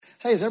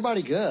Hey, is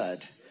everybody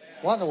good?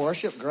 Wasn't the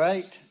worship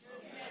great?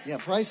 Yeah,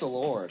 praise the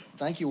Lord.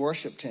 Thank you,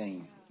 worship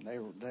team. They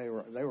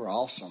were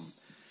awesome.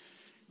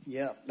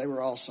 Yeah, they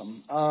were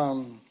awesome.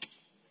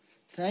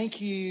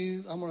 Thank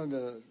you. I wanted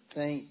to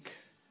thank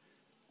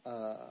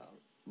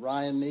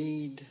Ryan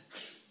Mead,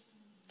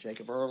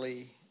 Jacob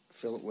Early,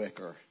 Philip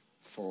Wicker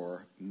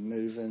for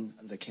moving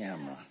the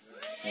camera.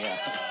 Yeah.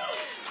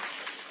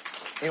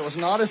 It was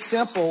not a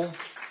simple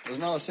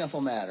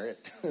matter.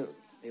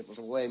 It was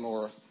a way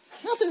more.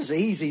 Nothing's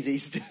easy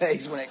these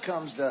days when it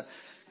comes to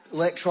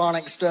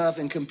electronic stuff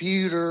and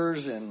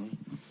computers, and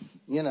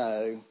you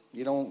got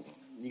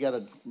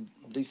to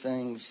do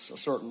things a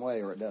certain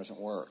way or it doesn't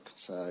work.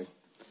 So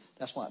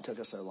that's why it took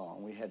us so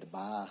long. We had to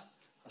buy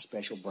a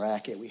special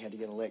bracket. We had to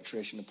get an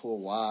electrician to pull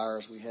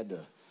wires. We had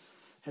to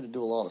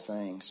do a lot of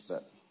things,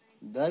 but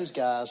those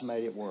guys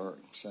made it work.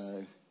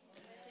 So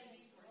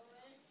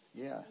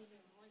yeah.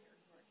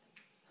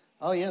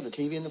 Oh yeah, the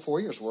TV in the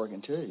foyer is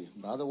working too.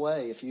 By the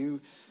way, if you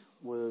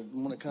would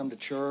want to come to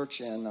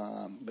church and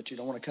but you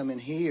don't want to come in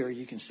here,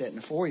 you can sit in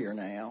the foyer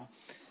now.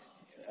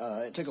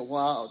 It took a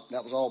while.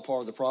 That was all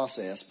part of the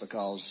process,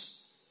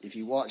 because if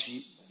you watch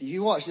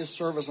this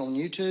service on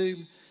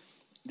YouTube,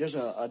 there's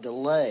a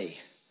delay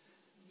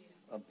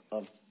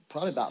of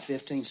probably about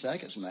 15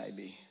 seconds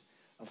maybe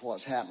of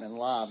what's happening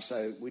live.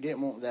 So we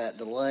didn't want that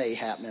delay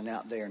happening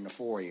out there in the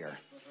foyer.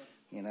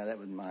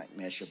 That might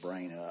mess your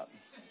brain up.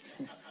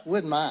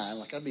 Wouldn't mind.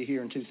 Like, I'd be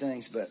hearing two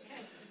things, but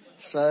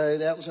so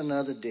that was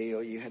another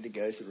deal you had to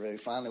go through.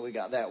 Finally, we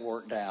got that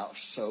worked out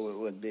so it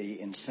would be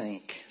in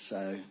sync.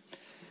 So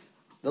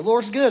the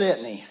Lord's good,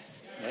 isn't he?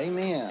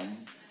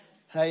 Amen.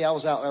 Hey, I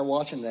was out there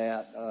watching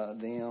them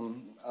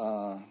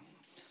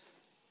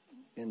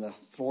in the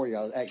foyer.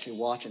 I was actually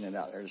watching it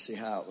out there to see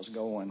how it was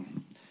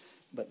going.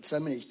 But so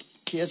many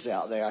kids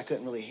out there, I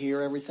couldn't really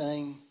hear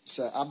everything.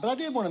 But I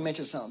did want to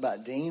mention something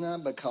about Dina,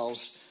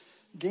 because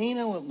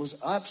Dina was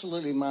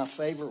absolutely my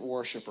favorite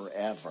worshiper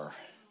ever.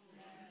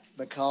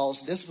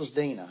 Because this was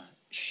Dina.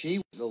 She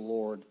was the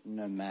Lord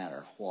no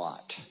matter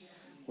what.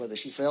 Whether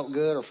she felt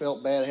good or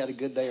felt bad, had a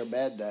good day or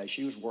bad day,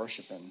 she was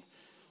worshiping.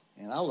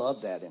 And I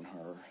loved that in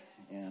her.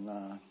 And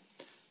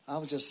I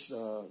was just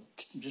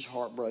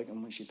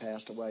heartbroken when she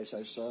passed away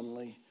so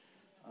suddenly.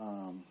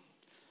 Of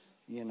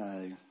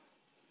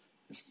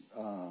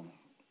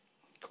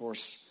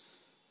course,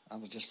 I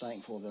was just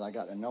thankful that I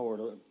got to know her.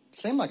 It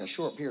seemed like a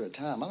short period of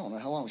time. I don't know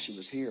how long she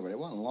was here, but it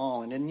wasn't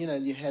long. And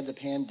then, you had the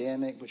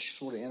pandemic, which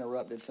sort of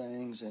interrupted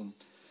things.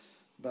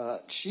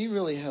 But she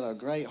really had a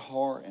great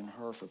heart in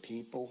her for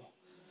people.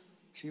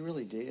 She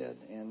really did.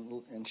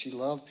 And she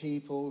loved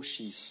people.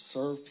 She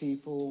served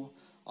people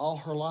all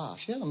her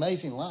life. She had an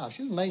amazing life.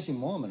 She was an amazing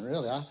woman,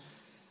 really.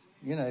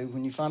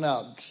 When you find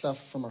out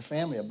stuff from her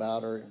family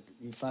about her,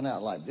 you find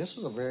out, like, this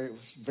is a very,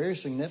 very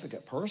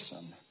significant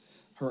person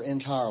her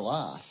entire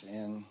life.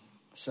 And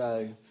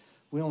so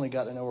I only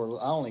got to know her a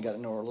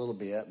little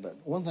bit, but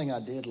one thing I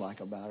did like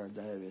about her,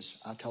 though, is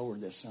I told her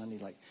this Sunday,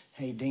 like,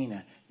 hey,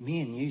 Dina, me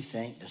and you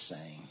think the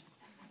same.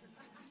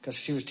 Because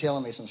she was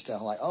telling me some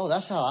stuff like, oh,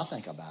 that's how I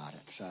think about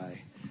it. So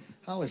I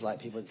always like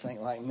people that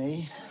think like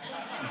me.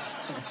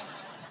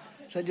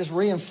 So it just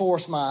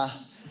reinforced my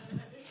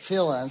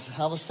feelings.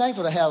 I was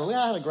thankful I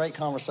had a great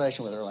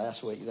conversation with her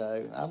last week,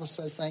 though. I was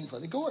so thankful.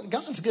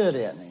 God's good,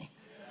 isn't he?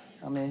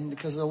 I mean,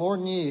 because the Lord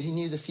He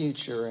knew the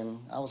future, and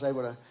I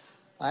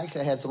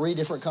actually had 3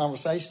 different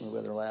conversations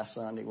with her last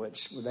Sunday,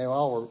 which they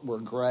all were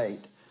great.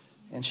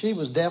 And she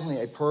was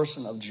definitely a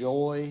person of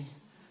joy,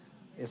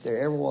 if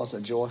there ever was a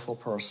joyful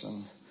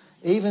person.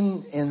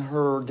 Even in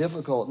her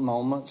difficult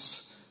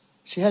moments,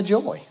 she had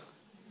joy.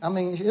 I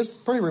mean, it's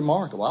pretty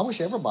remarkable. I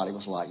wish everybody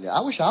was like that.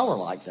 I wish I were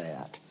like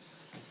that.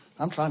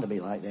 I'm trying to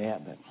be like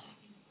that, but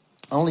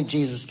only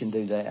Jesus can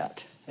do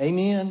that.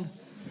 Amen?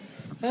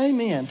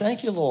 Amen.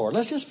 Thank you, Lord.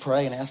 Let's just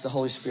pray and ask the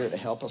Holy Spirit to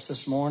help us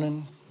this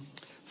morning.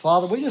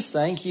 Father, we just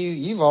thank you.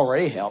 You've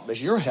already helped us.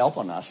 You're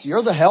helping us.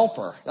 You're the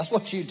helper. That's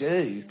what you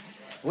do.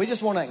 We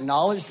just want to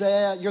acknowledge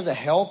that. You're the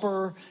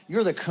helper.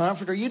 You're the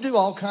comforter. You do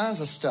all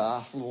kinds of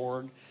stuff,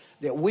 Lord,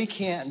 that we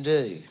can't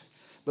do.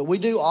 But we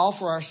do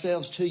offer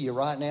ourselves to you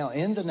right now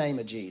in the name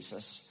of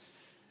Jesus.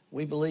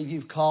 We believe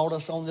you've called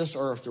us on this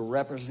earth to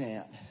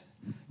represent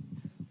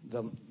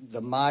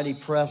the mighty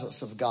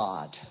presence of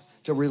God,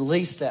 to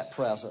release that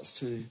presence,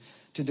 to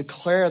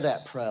declare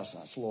that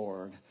presence,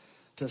 Lord,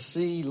 to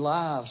see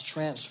lives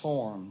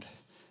transformed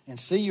and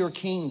see your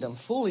kingdom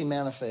fully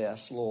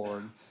manifest,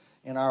 Lord,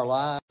 in our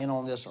lives and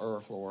on this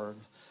earth, Lord.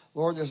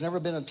 Lord, there's never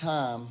been a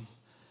time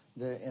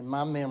in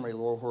my memory,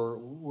 Lord,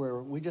 where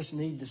we just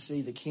need to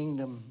see the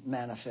kingdom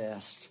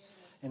manifest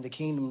and the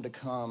kingdom to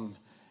come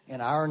in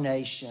our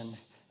nation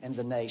and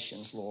the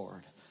nations,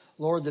 Lord.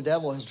 Lord, the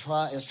devil is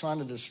trying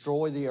to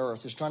destroy the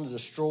earth, is trying to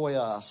destroy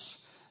us,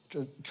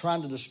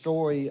 trying to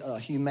destroy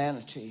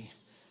humanity,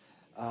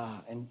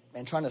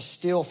 and trying to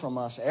steal from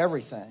us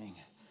everything.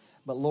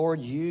 But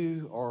Lord,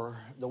 you are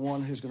the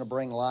one who's going to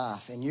bring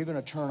life, and you're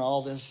going to turn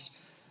all this,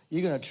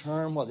 you're going to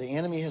turn what the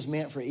enemy has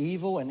meant for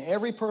evil in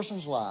every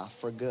person's life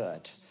for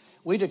good.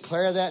 We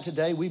declare that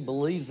today. We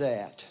believe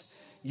that.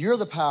 You're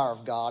the power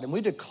of God, and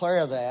we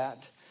declare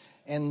that.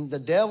 And the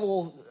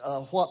devil,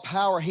 what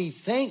power he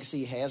thinks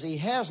he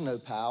has no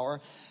power,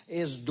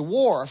 is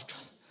dwarfed.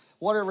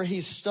 Whatever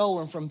he's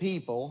stolen from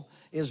people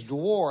is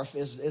dwarfed,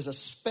 is a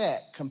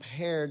speck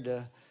compared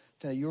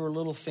to your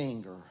little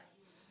finger.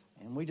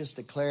 And we just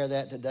declare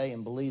that today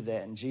and believe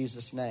that in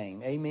Jesus'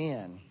 name.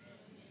 Amen.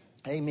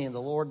 Amen.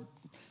 The Lord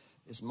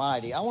is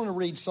mighty. I want to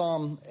read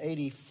Psalm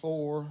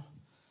 84.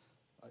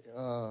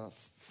 I'm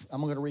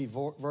going to read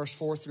verse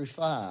 4 through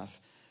 5.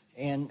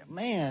 And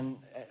man,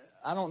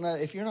 I don't know,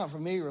 if you're not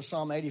familiar with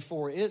Psalm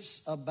 84,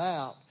 it's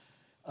about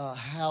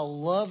how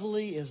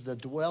lovely is the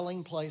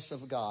dwelling place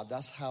of God.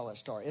 That's how it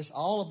starts. It's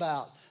all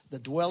about the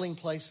dwelling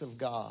place of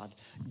God,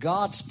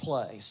 God's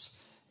place.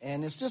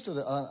 And it's just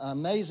an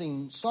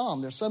amazing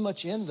psalm. There's so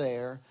much in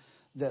there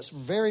that's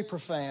very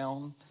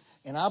profound.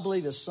 And I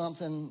believe it's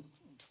something,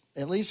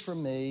 at least for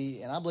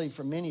me, and I believe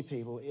for many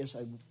people,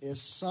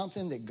 is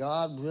something that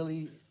God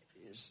really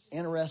is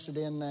interested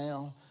in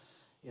now,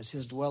 is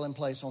his dwelling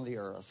place on the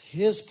earth,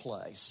 his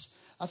place.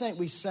 I think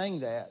we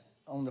sang that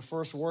on the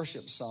first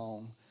worship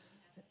song.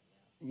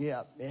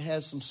 Yeah, it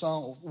has some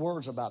song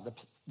words about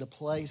the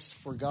place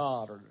for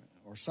God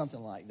or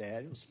something like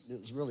that. It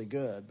was really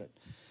good, but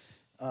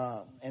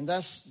and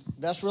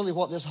that's really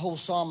what this whole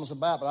psalm is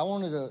about. But I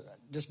wanted to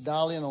just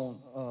dial in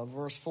on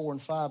verse 4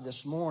 and 5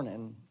 this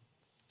morning.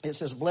 It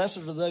says, "Blessed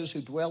are those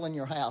who dwell in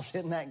your house."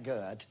 Isn't that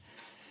good?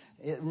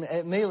 It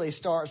immediately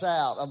starts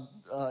out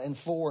in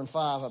 4 and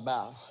 5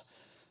 about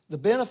the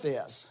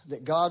benefits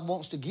that God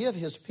wants to give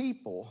his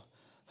people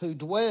who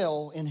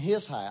dwell in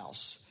his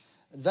house.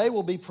 They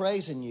will be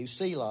praising you,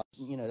 Selah.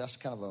 You know, that's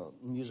kind of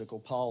a musical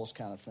pause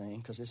kind of thing,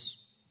 because this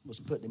was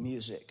put to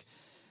music.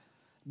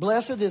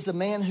 "Blessed is the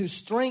man whose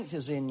strength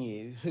is in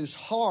you, whose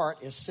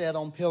heart is set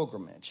on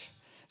pilgrimage."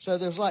 So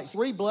there's like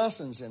 3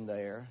 blessings in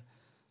there,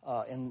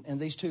 in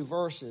these 2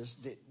 verses,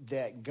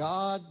 that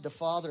God the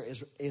Father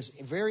is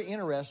very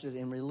interested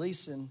in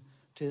releasing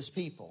to his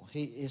people.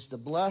 He is the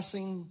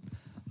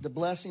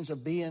blessings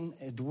of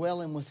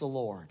dwelling with the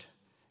Lord,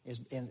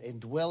 and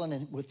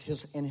dwelling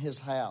in his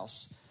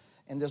house.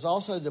 And there's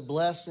also the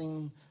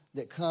blessing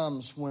that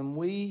comes when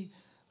we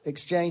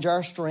exchange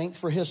our strength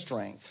for his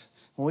strength.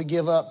 When we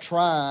give up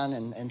trying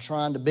and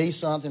trying to be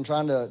something,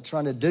 trying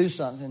to do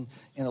something,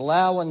 and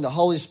allowing the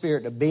Holy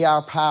Spirit to be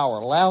our power,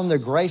 allowing the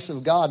grace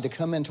of God to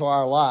come into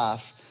our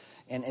life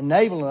and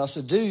enabling us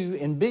to do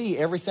and be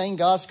everything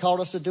God's called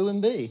us to do and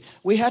be.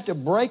 We have to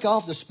break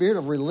off the spirit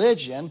of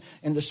religion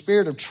and the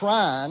spirit of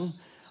trying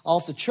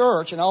off the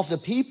church and off the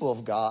people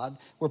of God,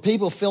 where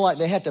people feel like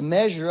they have to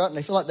measure up and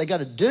they feel like they got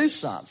to do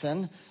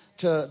something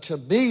to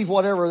be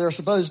whatever they're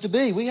supposed to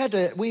be. We had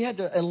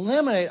to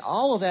eliminate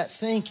all of that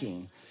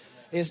thinking.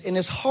 And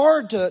it's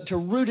hard to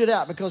root it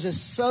out, because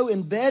it's so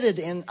embedded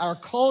in our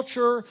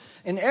culture,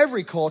 in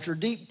every culture,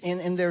 deep.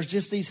 And there's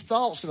just these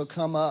thoughts that will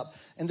come up,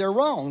 and they're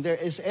wrong. There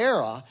is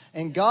error,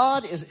 and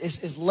God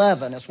is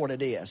leaven. That's what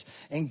it is.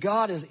 And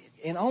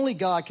only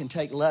God can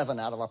take leaven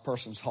out of a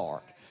person's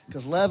heart,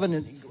 because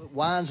leaven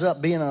winds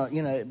up being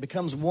it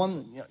becomes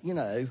one.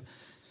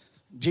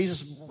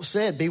 Jesus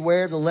said,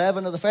 "Beware of the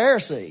leaven of the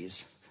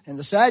Pharisees and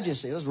the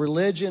Sadducees,"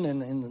 religion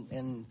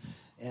and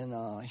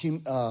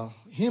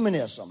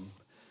humanism.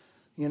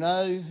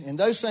 And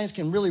those things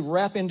can really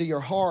wrap into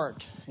your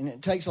heart, and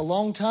it takes a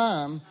long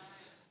time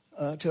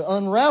to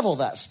unravel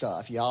that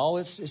stuff, y'all.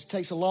 It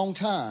takes a long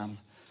time,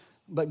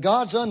 but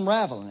God's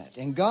unraveling it,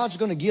 and God's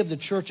going to give the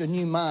church a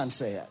new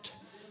mindset.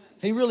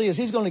 He really is.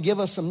 He's going to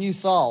give us some new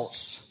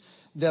thoughts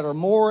that are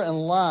more in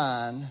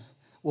line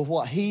with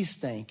what he's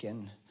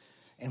thinking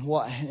and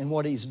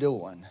what he's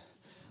doing.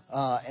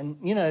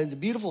 The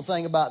beautiful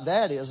thing about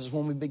that is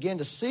when we begin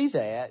to see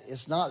that,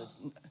 it's not.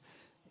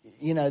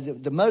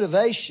 The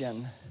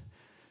motivation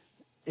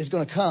is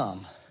going to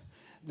come.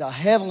 The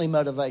heavenly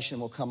motivation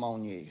will come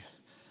on you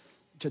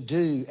to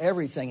do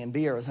everything and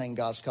be everything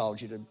God's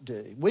called you to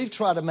do. We've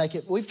tried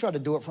to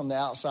do it from the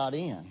outside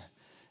in.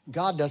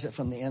 God does it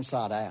from the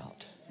inside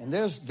out. And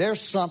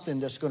there's something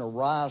that's going to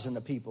rise in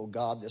the people of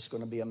God that's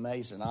going to be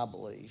amazing, I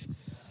believe.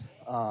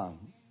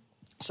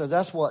 So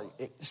that's what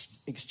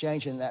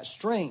exchanging that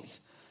strength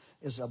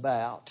is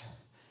about.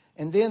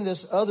 And then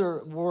this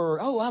other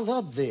word, I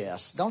love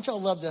this. Don't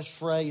y'all love this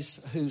phrase,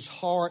 whose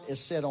heart is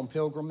set on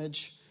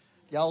pilgrimage?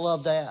 Y'all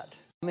love that?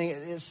 I mean,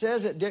 it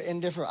says it in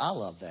different, I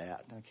love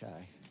that,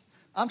 okay.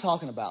 I'm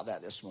talking about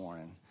that this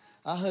morning.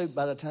 I hope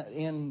by the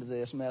end of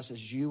this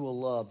message, you will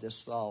love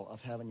this thought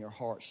of having your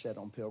heart set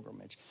on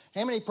pilgrimage.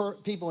 How many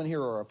people in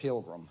here are a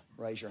pilgrim?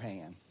 Raise your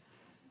hand.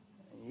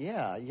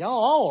 Yeah, y'all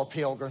all are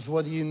pilgrims,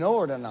 whether you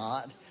know it or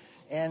not.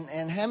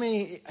 And how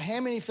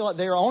many feel like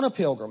they're on a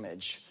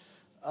pilgrimage?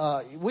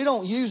 We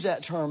don't use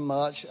that term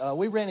much.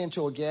 We ran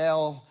into a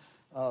gal,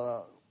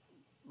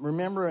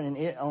 remember in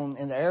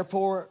the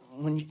airport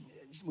when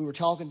we were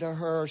talking to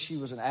her. She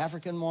was an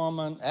African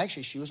woman.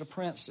 Actually, she was a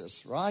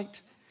princess,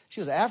 right? She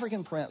was an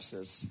African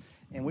princess,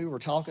 and we were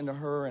talking to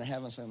her and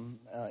having some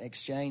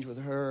exchange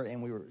with her.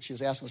 And she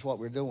was asking us what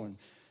we're doing.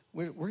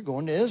 We're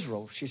going to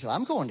Israel. She said,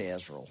 "I'm going to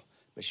Israel,"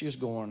 but she was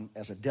going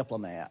as a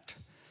diplomat.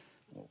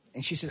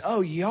 And she said,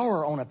 oh, y'all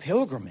are on a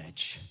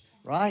pilgrimage,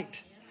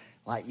 right?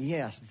 Like,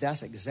 yes,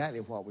 that's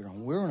exactly what we're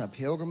on. We're on a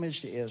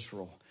pilgrimage to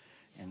Israel.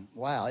 And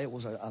wow, it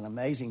was an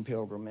amazing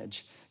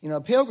pilgrimage. You know,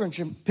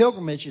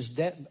 pilgrimage is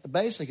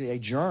basically a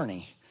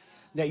journey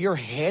that you're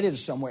headed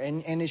somewhere.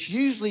 And it's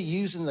usually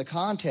used in the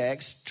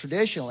context,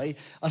 traditionally,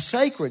 a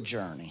sacred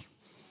journey.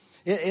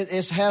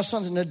 It has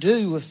something to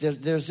do with,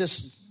 there's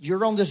this,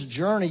 you're on this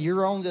journey,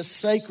 you're on this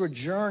sacred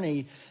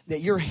journey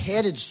that you're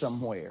headed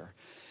somewhere.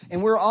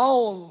 And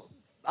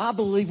I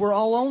believe we're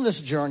all on this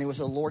journey with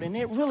the Lord, and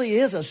it really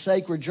is a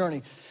sacred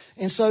journey.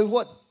 And so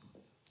what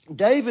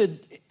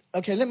David,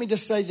 okay, let me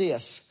just say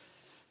this.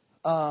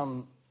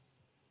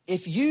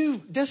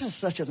 This is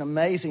such an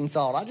amazing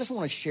thought. I just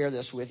want to share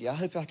this with you. I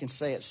hope I can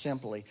say it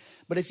simply.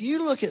 But if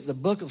you look at the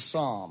book of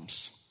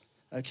Psalms,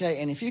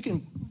 okay, and if you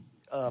can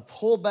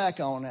pull back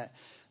on it,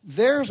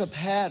 there's a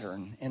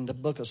pattern in the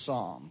book of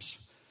Psalms,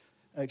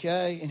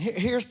 okay? And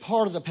here's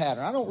part of the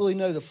pattern. I don't really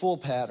know the full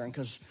pattern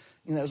because,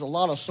 you know, there's a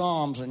lot of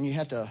Psalms and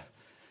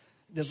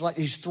there's like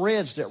these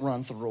threads that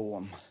run through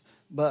them.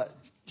 But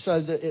so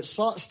it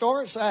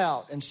starts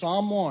out in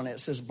Psalm 1, it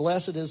says,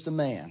 blessed is the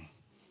man,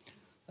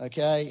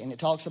 okay? And it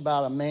talks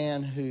about a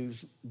man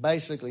who's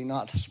basically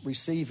not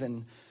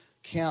receiving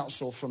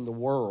counsel from the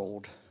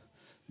world.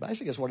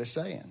 Basically, that's what it's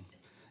saying.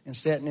 And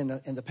sitting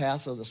in the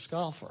path of the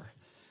scoffer.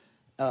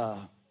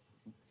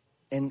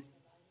 And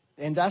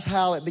that's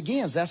how it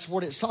begins. That's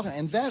what it's talking about.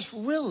 And that's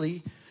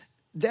really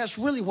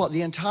what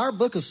the entire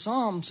book of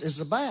Psalms is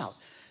about.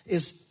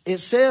 It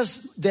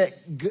says that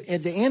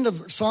at the end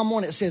of Psalm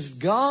 1, it says,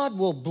 God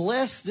will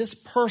bless this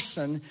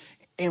person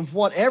in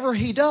whatever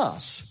he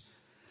does.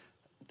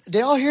 Do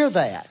y'all hear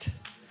that?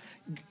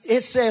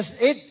 It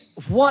says,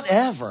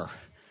 whatever.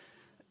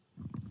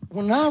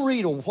 When I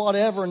read a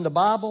whatever in the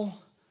Bible,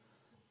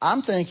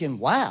 I'm thinking,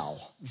 wow,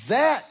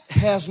 that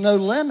has no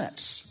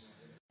limits.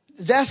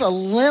 That's a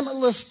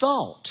limitless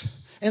thought.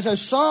 And so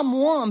Psalm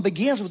 1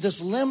 begins with this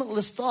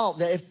limitless thought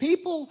that if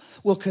people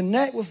will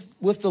connect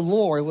with the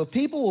Lord, if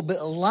people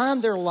will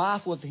align their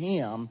life with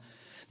Him,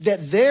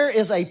 that there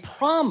is a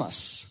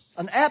promise,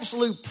 an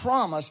absolute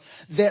promise,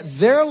 that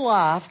their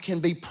life can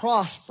be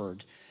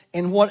prospered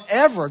in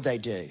whatever they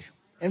do.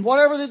 And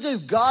whatever they do,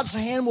 God's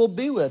hand will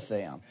be with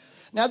them.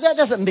 Now, that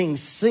doesn't mean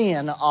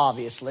sin,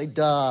 obviously,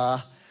 duh.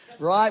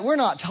 Right? We're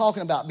not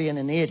talking about being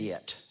an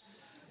idiot.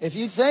 If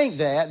you think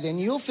that, then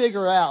you'll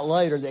figure out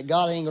later that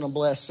God ain't going to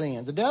bless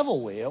sin. The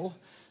devil will,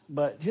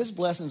 but his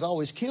blessings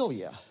always kill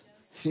you.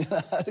 You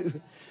know?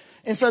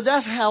 And so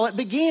that's how it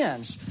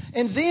begins.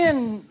 And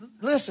then,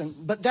 listen,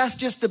 but that's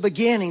just the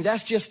beginning.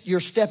 That's just you're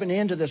stepping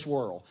into this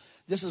world.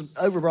 This is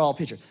overall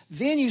picture.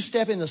 Then you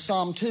step into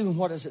Psalm 2, and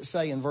what does it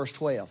say in verse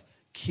 12?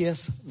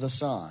 Kiss the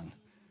Son.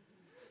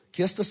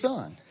 Kiss the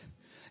Son.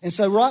 And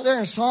so right there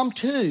in Psalm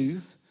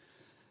 2,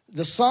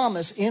 the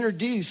psalmist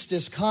introduced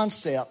this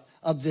concept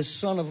of this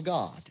Son of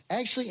God,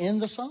 actually in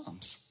the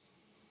Psalms.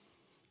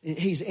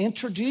 He's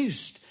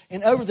introduced.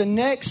 And over the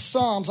next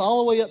Psalms,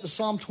 all the way up to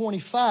Psalm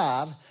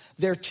 25,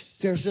 there's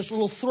this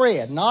little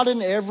thread. Not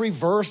in every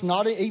verse,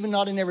 not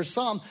in every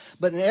Psalm,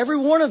 but in every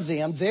one of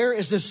them, there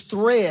is this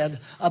thread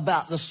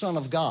about the Son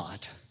of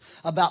God,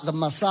 about the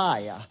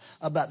Messiah,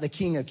 about the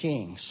King of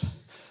Kings.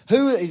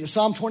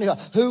 Psalm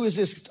 25, who is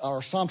this,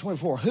 or Psalm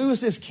 24, who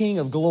is this King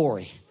of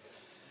glory?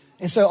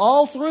 And so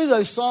all through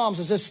those Psalms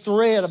is this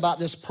thread about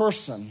this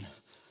person,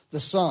 the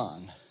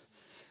Son,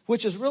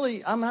 which is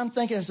really, I'm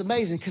thinking it's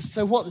amazing. Because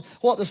so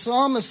what the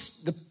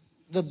psalmist,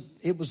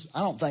 it was, I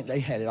don't think they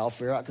had it all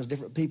figured out because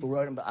different people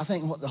wrote them, but I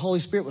think what the Holy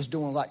Spirit was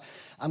doing, like,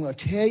 I'm going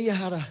to tell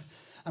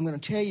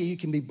you you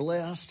can be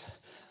blessed.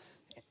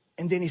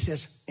 And then he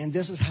says, and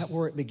this is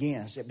where it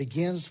begins. It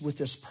begins with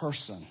this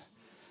person.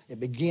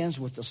 It begins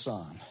with the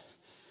Son.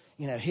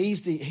 You know,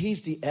 he's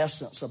the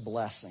essence of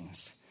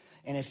blessings.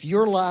 And if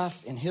your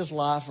life and his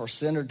life are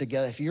centered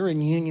together, if you're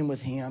in union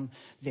with him,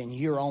 then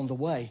you're on the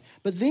way.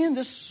 But then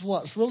this is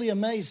what's really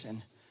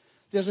amazing.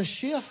 There's a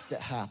shift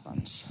that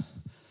happens.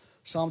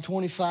 Psalm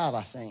 25,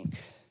 I think.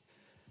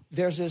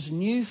 There's this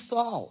new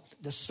thought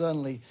that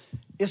suddenly,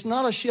 it's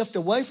not a shift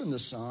away from the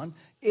Son.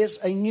 It's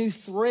a new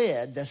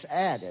thread that's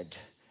added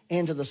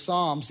into the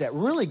Psalms that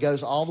really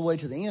goes all the way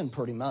to the end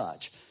pretty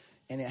much.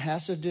 And it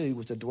has to do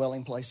with the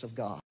dwelling place of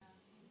God.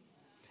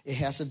 It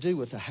has to do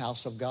with the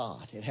house of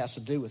God. It has to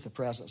do with the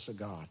presence of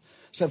God.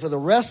 So for the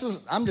rest of,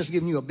 I'm just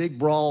giving you a big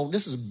broad.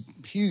 This is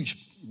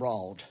huge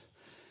broad.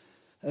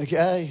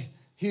 Okay?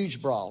 Huge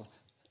broad.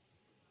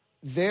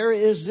 There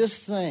is this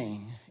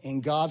thing in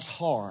God's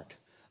heart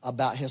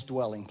about his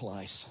dwelling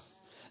place.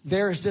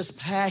 There is this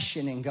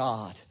passion in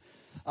God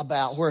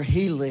about where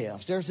he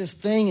lives. There's this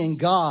thing in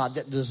God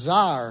that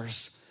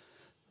desires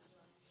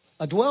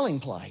a dwelling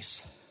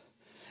place.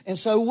 And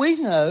so we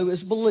know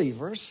as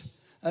believers,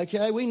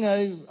 okay, we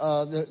know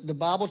the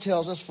Bible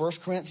tells us, 1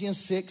 Corinthians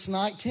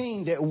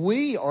 6:19, that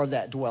we are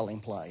that dwelling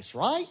place,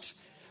 right?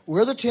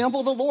 We're the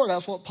temple of the Lord.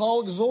 That's what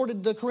Paul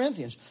exhorted the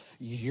Corinthians.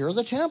 You're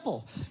the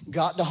temple.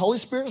 God, the Holy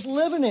Spirit's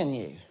living in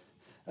you,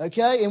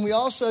 okay? And we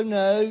also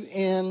know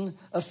in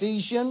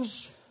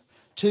Ephesians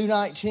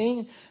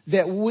 2:19,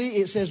 that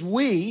it says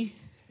we,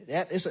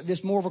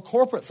 it's more of a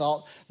corporate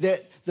thought,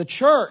 that the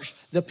church,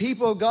 the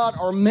people of God,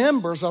 are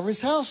members of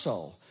his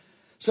household.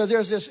 So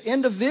there's this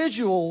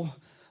individual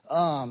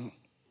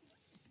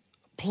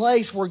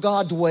place where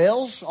God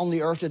dwells on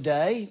the earth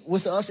today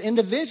with us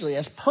individually,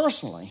 as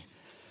personally.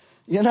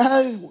 You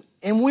know,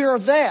 and we are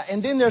that.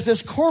 And then there's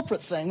this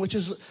corporate thing, which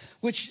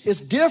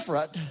is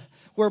different,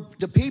 where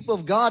the people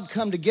of God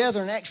come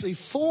together and actually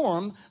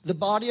form the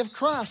body of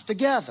Christ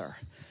together.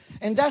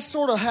 And that's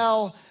sort of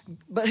how,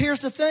 but here's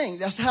the thing,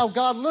 that's how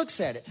God looks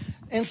at it.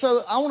 And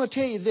so I want to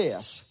tell you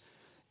this.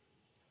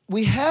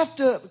 We have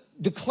to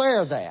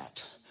declare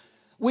that.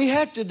 We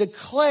have to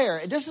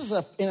declare, this is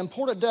an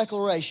important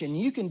declaration.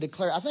 You can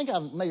declare, I think I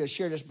may have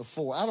shared this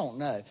before, I don't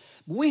know.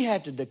 But we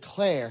have to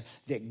declare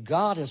that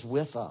God is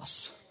with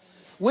us.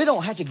 We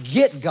don't have to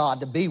get God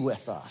to be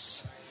with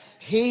us.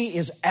 He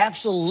is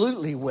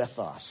absolutely with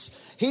us.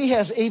 He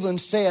has even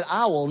said,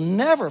 I will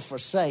never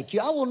forsake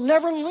you. I will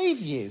never leave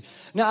you.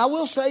 Now, I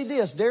will say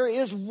this. There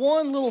is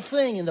one little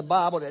thing in the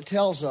Bible that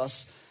tells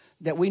us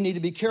that we need to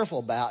be careful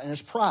about, and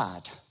it's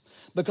pride.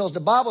 Because the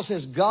Bible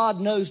says God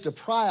knows the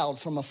proud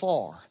from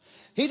afar.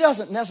 He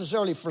doesn't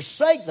necessarily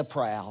forsake the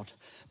proud,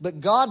 but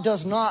God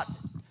does not,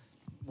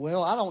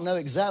 well, I don't know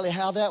exactly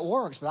how that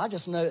works, but I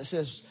just know it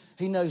says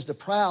he knows the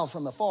proud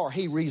from afar.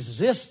 He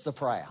resists the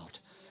proud.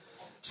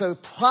 So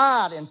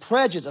pride and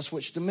prejudice,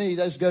 which to me,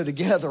 those go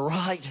together,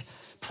 right?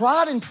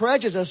 Pride and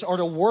prejudice are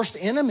the worst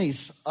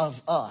enemies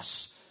of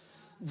us.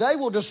 They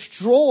will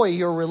destroy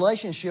your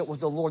relationship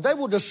with the Lord. They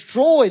will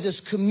destroy this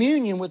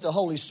communion with the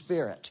Holy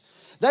Spirit.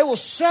 They will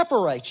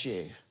separate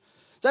you.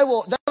 They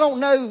don't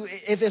know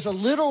if it's a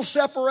literal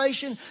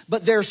separation,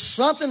 but there's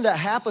something that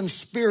happens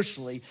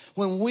spiritually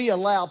when we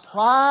allow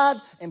pride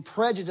and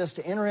prejudice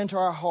to enter into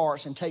our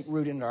hearts and take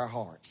root into our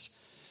hearts.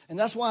 And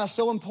that's why it's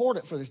so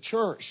important for the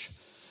church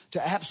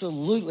to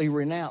absolutely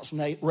renounce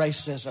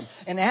racism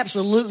and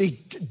absolutely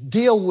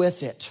deal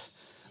with it.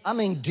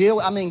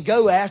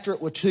 Go after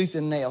it with tooth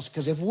and nails,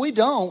 because if we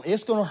don't,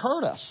 it's going to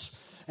hurt us.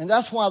 And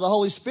that's why the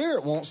Holy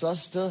Spirit wants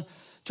us to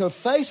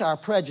face our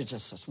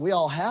prejudices. We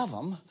all have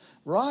them,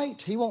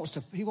 right? He wants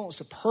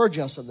to purge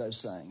us of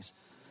those things.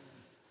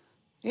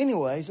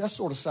 Anyways, that's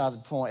sort of side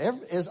of the point.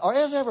 Is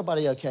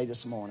everybody okay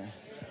this morning?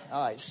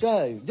 All right,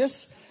 so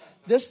this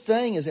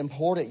thing is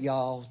important,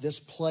 y'all, this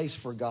place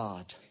for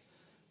God.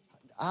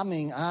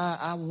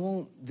 I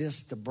want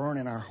this to burn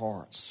in our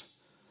hearts.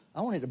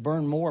 I want it to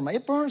burn more.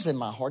 It burns in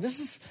my heart. This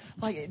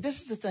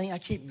is the thing I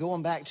keep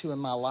going back to in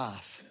my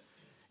life,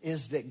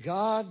 is that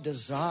God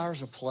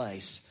desires a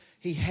place.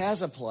 He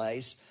has a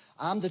place.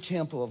 I'm the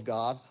temple of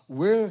God.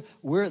 We're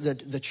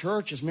the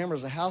church is members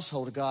of the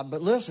household of God.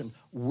 But listen,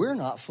 we're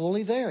not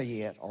fully there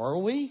yet, are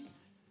we?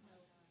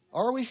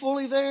 Are we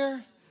fully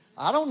there?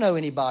 I don't know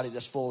anybody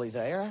that's fully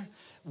there.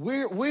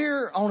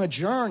 We're on a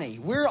journey.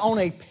 We're on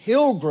a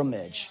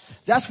pilgrimage.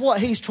 That's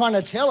what he's trying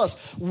to tell us.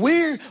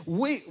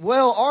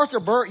 Arthur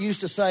Burt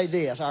used to say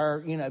this.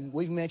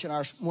 We've mentioned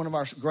one of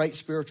our great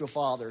spiritual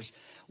fathers.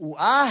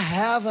 I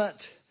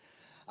haven't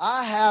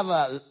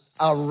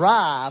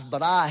arrived,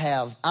 but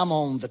I'm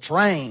on the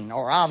train,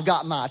 or I've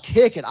got my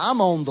ticket.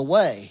 I'm on the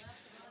way.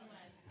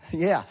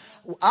 Yeah.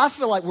 I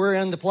feel like we're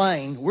in the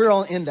plane.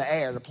 We're in the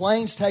air. The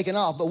plane's taking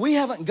off, but we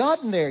haven't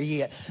gotten there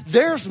yet.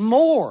 There's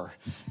more.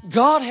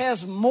 God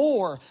has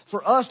more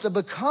for us to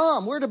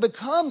become. We're to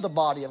become the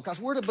body of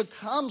Christ. We're to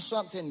become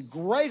something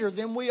greater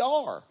than we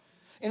are.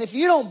 And if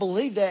you don't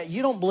believe that,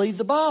 you don't believe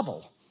the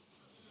Bible.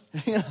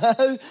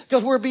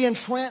 Because we're being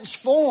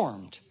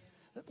transformed.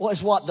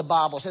 Is what the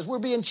Bible says. We're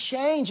being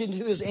changed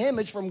into his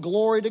image from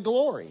glory to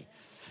glory.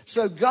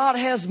 So God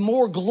has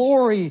more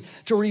glory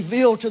to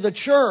reveal to the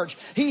church.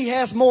 He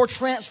has more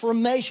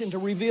transformation to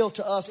reveal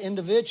to us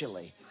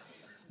individually.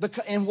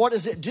 And what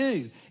does it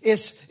do?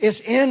 It's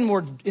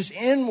inward. It's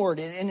inward.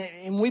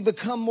 And we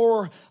become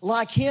more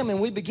like him, and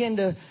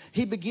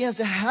he begins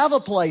to have a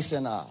place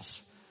in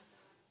us.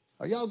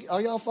 Are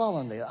y'all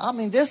following this?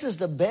 This is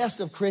the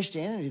best of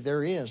Christianity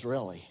there is,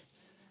 really.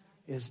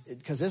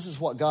 Because this is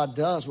what God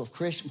does with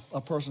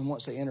a person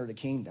once they enter the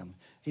kingdom.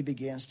 He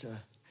begins to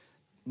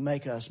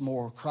make us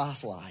more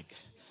Christ-like.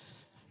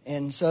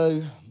 And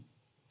so,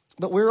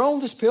 but we're on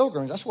this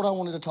pilgrimage. That's what I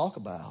wanted to talk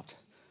about.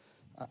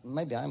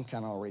 Maybe I'm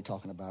kind of already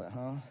talking about it,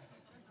 huh?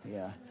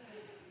 Yeah.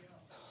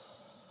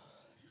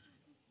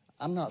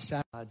 I'm not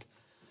satisfied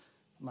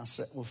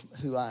with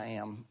who I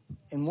am.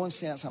 In one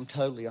sense, I'm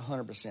totally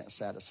 100%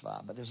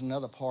 satisfied. But there's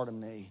another part of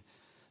me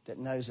that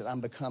knows that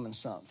I'm becoming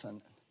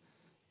something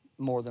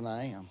more than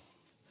I am.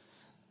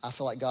 I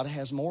feel like God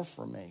has more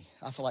for me.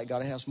 I feel like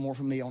God has more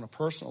for me on a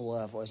personal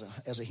level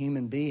as a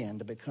human being,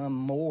 to become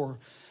more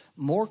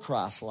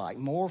Christ-like,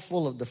 more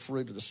full of the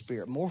fruit of the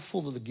Spirit, more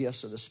full of the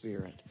gifts of the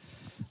Spirit,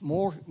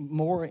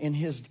 more in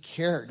his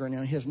character and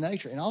in his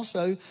nature, and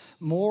also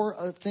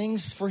more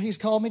things for he's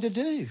called me to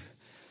do.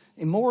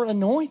 and more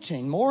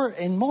anointing,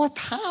 more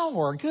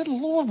power. Good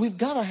Lord, we've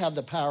got to have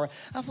the power.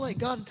 I feel like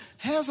God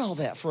has all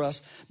that for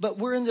us, but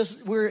we're in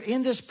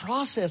this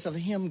process of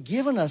Him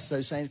giving us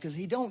those things because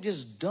He don't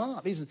just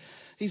dump.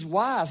 He's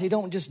wise. He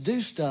don't just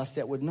do stuff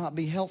that would not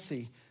be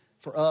healthy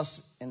for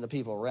us and the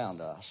people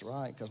around us,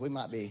 right? Because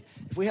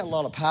if we had a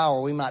lot of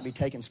power, we might be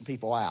taking some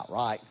people out,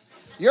 right?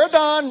 You're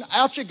done,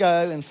 out you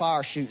go, and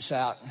fire shoots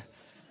out.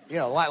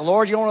 Like,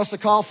 Lord, you want us to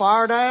call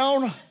fire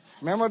down?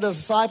 Remember the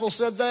disciples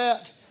said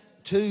that?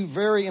 2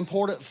 very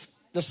important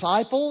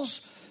disciples.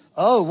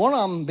 Oh, one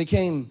of them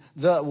became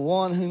the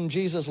one whom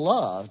Jesus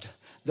loved,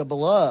 the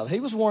beloved.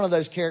 He was one of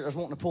those characters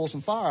wanting to pull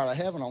some fire out of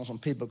heaven on some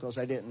people because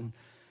they didn't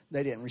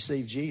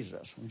receive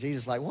Jesus. And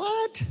Jesus like,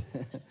 what?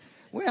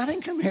 I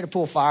didn't come here to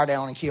pull fire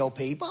down and kill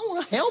people. I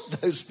want to help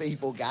those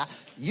people, guy.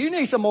 You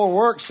need some more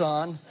work,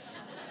 son.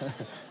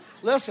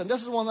 Listen,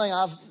 this is one thing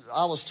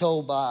I was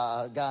told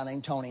by a guy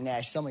named Tony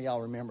Nash. Some of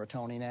y'all remember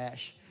Tony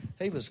Nash.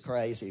 He was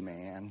crazy,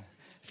 man.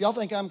 If y'all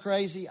think I'm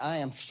crazy, I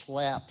am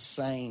slap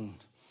sane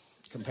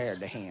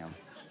compared to him.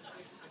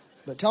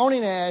 But Tony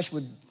Nash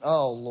would,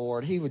 oh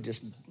Lord, he would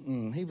just,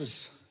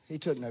 he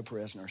took no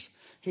prisoners.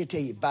 He'd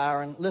tell you,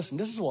 Byron, listen,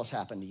 this is what's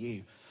happened to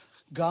you.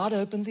 God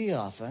opened the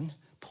oven,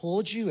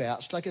 pulled you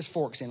out, stuck his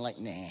forks in like,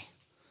 nah,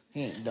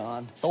 he ain't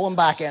done. Throw him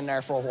back in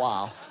there for a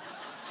while.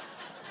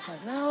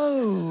 Like,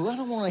 no, I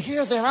don't want to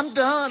hear that. I'm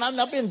done.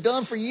 I've been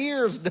done for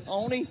years,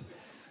 Tony.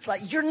 It's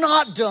like, you're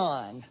not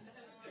done.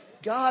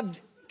 God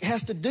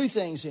has to do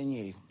things in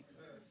you.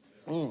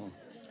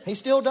 He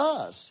still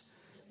does.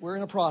 We're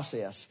in a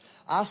process.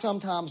 I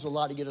sometimes would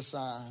like to get a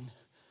sign.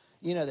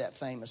 You know that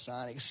famous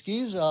sign.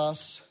 Excuse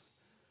us.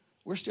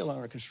 We're still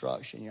under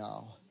construction,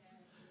 y'all.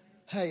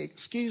 Hey,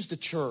 excuse the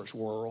church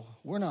world.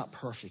 We're not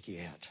perfect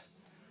yet.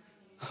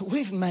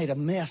 We've made a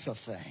mess of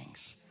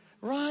things,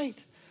 right?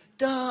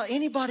 Duh,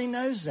 anybody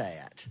knows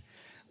that.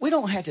 We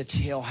don't have to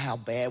tell how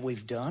bad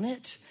we've done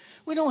it.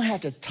 We don't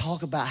have to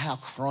talk about how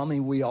crummy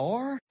we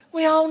are.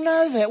 We all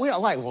know that. We're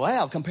like,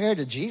 wow, compared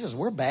to Jesus,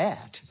 we're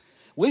bad.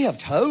 We have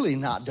totally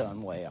not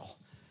done well.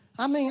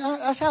 I mean,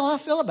 that's how I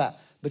feel about it.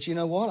 But you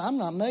know what? I'm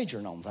not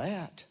majoring on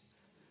that.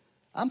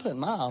 I'm putting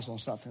my eyes on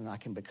something I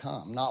can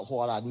become, not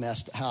how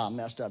I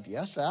messed up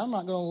yesterday. I'm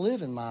not going to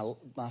live in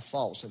my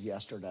faults of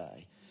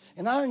yesterday.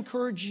 And I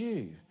encourage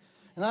you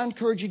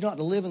not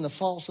to live in the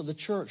faults of the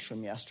church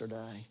from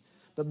yesterday,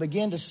 but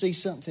begin to see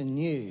something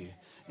new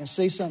and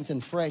see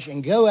something fresh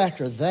and go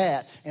after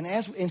that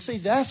and see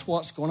that's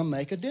what's going to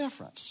make a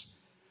difference.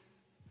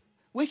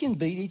 We can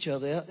beat each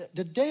other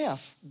to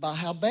death by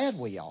how bad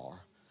we are.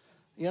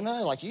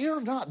 Like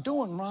you're not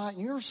doing right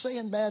and you're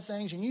saying bad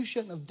things and you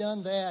shouldn't have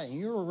done that and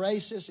you're a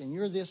racist and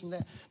you're this and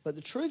that. But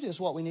the truth is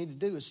what we need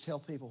to do is tell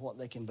people what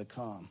they can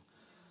become.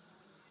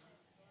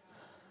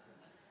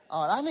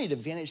 All right, I need to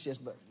finish this,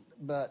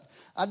 but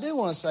I do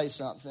want to say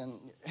something.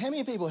 How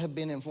many people have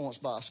been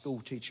influenced by a school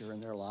teacher in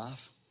their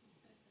life?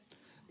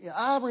 Yeah,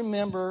 I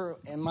remember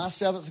in my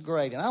 7th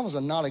grade, and I was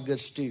not a good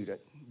student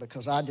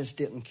because I just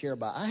didn't care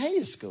about it. I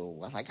hated school.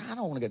 I was like, I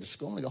don't want to go to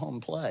school. I want to go home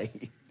and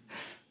play.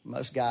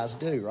 Most guys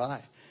do,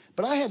 right?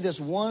 But I had this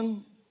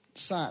one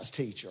science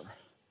teacher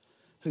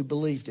who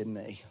believed in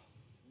me.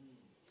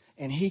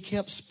 And he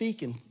kept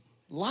speaking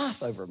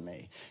life over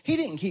me. He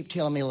didn't keep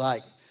telling me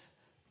like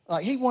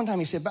one time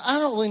he said, but I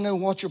don't really know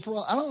what your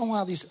problem. I don't know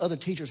why these other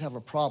teachers have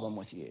a problem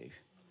with you.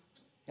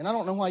 And I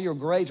don't know why your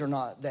grades are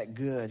not that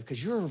good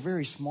because you're a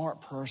very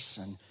smart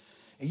person.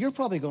 And you're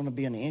probably going to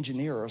be an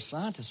engineer or a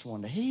scientist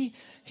one day.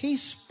 He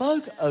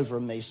spoke over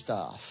me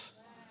stuff,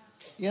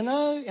 and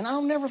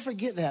I'll never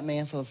forget that,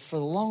 man, for the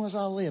long as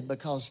I live,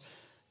 because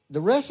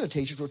the rest of the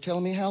teachers were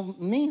telling me how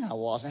mean I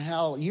was and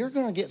how you're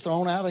going to get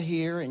thrown out of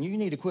here and you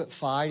need to quit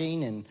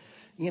fighting and,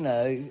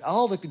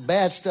 all the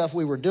bad stuff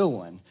we were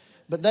doing.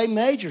 But they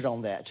majored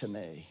on that to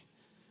me.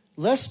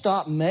 Let's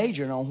stop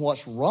majoring on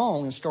what's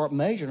wrong and start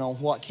majoring on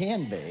what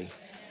can be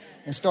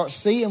and start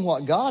seeing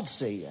what God's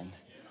seeing.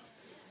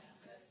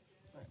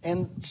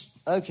 And,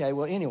 okay,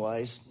 well,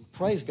 anyways,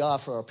 praise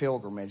God for a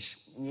pilgrimage.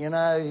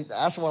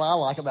 That's what I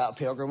like about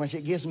pilgrimage.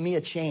 It gives me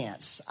a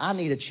chance. I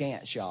need a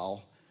chance,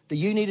 y'all. Do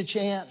you need a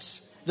chance?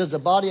 Does the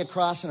body of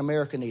Christ in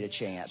America need a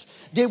chance?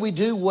 Did we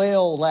do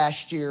well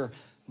last year?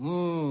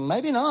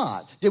 Maybe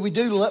not. Did we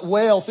do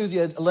well through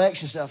the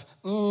election stuff?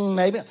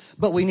 Maybe not.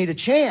 But we need a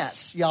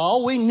chance,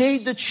 y'all. We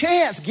need the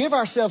chance. Give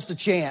ourselves the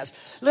chance.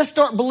 Let's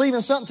start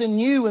believing something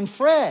new and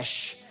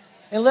fresh.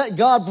 And let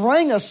God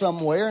bring us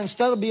somewhere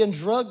instead of being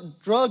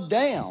drugged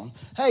down.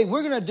 Hey,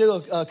 we're going to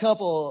do a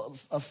couple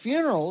of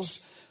funerals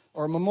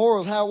or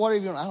memorials, whatever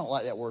you want. I don't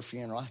like that word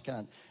funeral.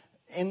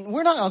 And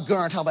we're not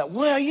going to talk about,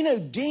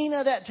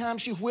 Dina, that time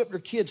she whipped her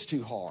kids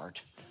too hard.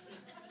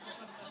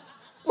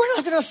 We're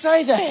not going to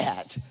say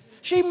that.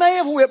 She may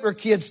have whipped her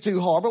kids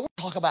too hard, but we'll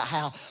talk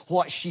about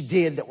what she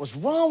did that was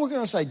wrong. We're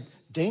going to say,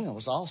 Dina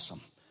was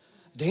awesome.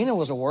 Dina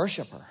was a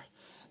worshiper.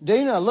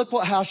 Dina, look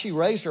how she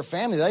raised her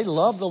family. They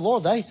love the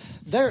Lord.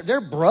 They're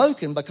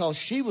broken because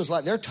she was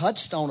like their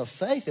touchstone of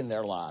faith in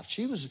their life.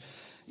 She was,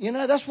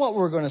 that's what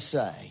we're going to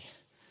say.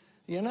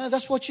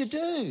 That's what you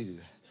do.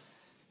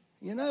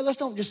 You know, let's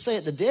don't just say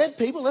it to dead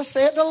people. Let's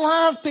say it to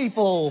live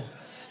people.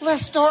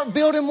 Let's start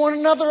building one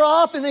another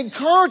up and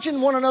encouraging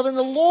one another in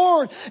the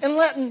Lord.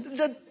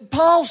 And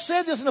Paul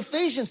said this in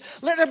Ephesians,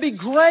 let there be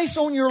grace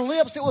on your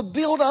lips that will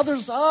build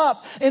others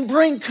up and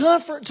bring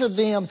comfort to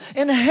them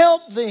and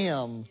help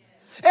them.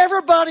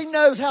 Everybody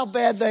knows how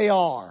bad they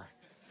are.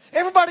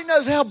 Everybody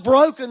knows how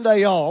broken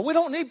they are. We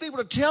don't need people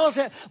to tell us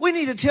that. We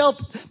need to tell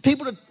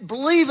people to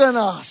believe in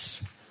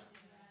us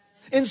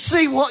and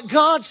see what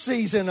God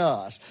sees in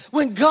us.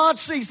 When God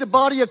sees the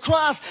body of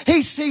Christ,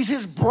 he sees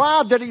his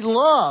bride that he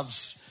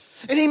loves.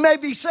 And he may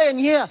be saying,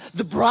 yeah,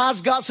 the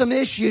bride's got some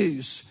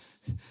issues.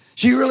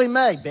 She really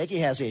may. Becky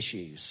has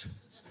issues.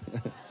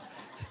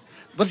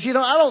 But, you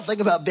know, I don't think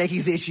about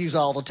Becky's issues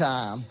all the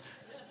time.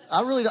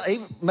 I really don't,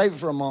 even maybe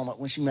for a moment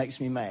when she makes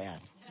me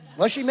mad.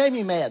 Well, she made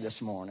me mad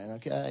this morning,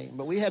 okay?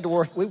 But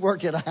we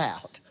worked it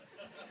out.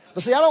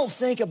 But see, I don't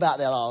think about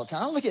that all the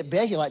time. I look at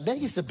Becky like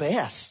Becky's the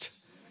best.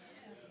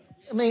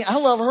 I mean, I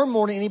love her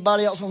more than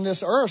anybody else on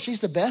this earth.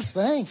 She's the best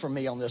thing for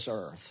me on this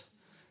earth.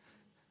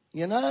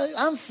 You know,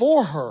 I'm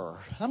for her.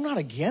 I'm not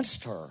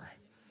against her.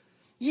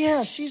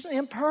 Yeah, she's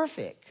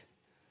imperfect.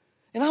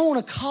 And I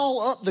want to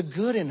call up the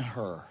good in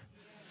her.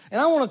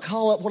 And I want to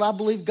call up what I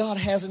believe God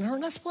has in her.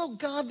 And that's what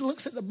God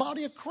looks at the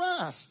body of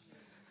Christ.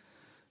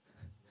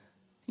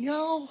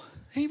 Y'all,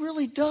 he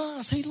really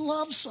does. He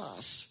loves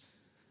us.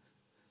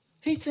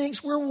 He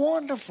thinks we're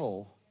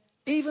wonderful,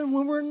 even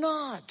when we're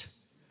not.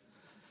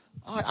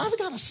 All right, I've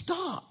got to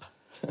stop.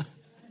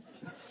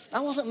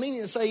 I wasn't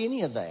meaning to say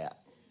any of that.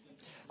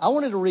 I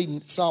wanted to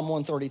read Psalm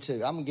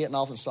 132. I'm getting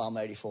off in Psalm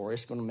 84.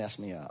 It's going to mess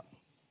me up.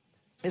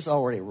 It's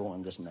already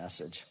ruined this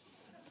message.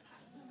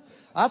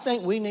 I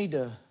think we need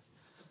to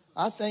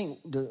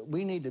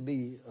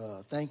be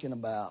thinking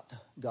about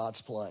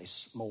God's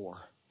place more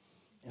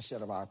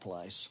instead of our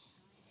place.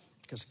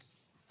 Because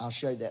I'll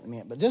show you that in a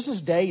minute. But this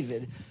is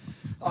David.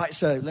 All right,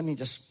 so let me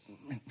just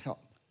help.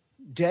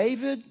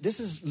 David, this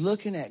is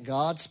looking at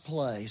God's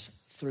place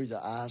through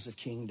the eyes of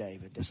King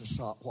David. This is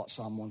what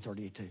Psalm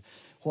 132.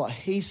 What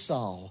he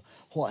saw,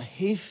 what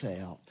he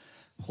felt,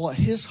 what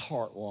his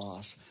heart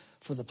was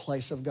for the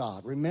place of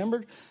God.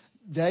 Remember,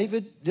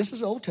 David, this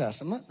is Old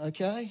Testament,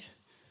 okay?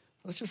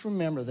 Let's just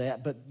remember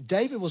that. But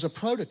David was a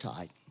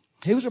prototype.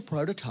 He was a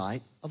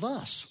prototype of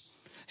us.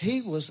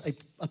 He was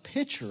a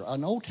picture,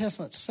 an Old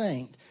Testament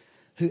saint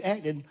who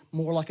acted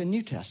more like a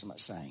New Testament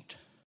saint.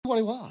 That's what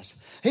he was.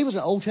 He was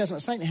an Old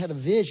Testament saint and had a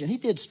vision. He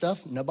did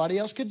stuff nobody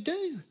else could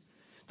do.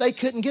 They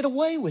couldn't get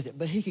away with it,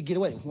 but he could get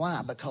away with it.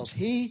 Why? Because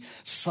he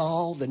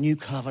saw the new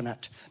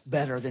covenant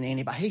better than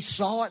anybody. He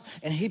saw it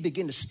and he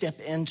began to step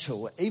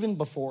into it even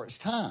before its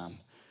time.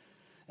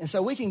 And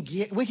so we can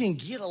get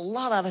a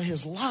lot out of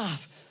his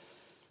life.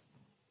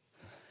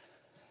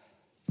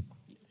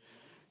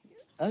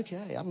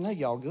 Okay, I know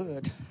y'all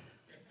good.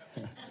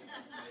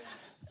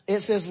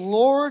 It says,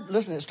 Lord,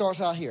 listen, it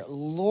starts out here.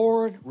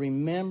 Lord,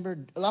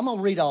 remembered. I'm going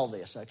to read all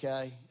this,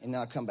 okay? And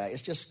then I'll come back.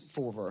 It's just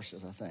 4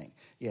 verses, I think.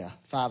 Yeah,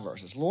 5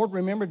 verses. Lord,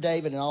 remember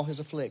David and all his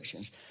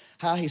afflictions,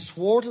 how he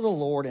swore to the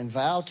Lord and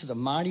vowed to the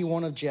mighty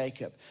one of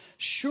Jacob,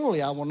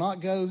 surely I will not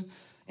go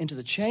into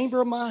the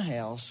chamber of my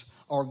house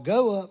or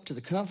go up to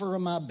the comfort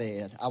of my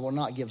bed. I will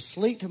not give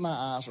sleep to my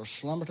eyes or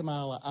slumber to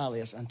my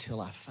eyelids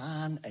until I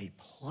find a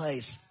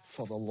place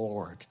for the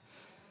Lord,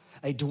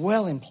 a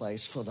dwelling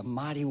place for the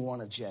mighty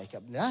one of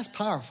Jacob. That's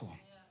powerful.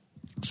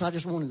 So I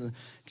just wanted to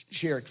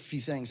share a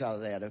few things out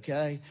of that,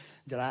 okay,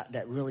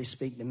 that really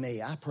speak to me.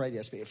 I pray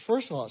that speak.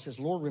 First of all, it says,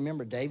 Lord,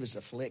 remember David's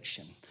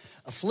affliction.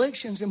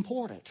 Affliction's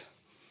important,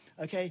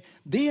 okay?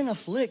 Being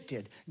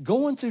afflicted,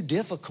 going through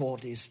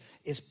difficulties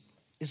is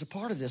a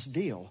part of this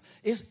deal.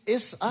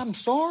 I'm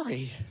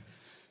sorry.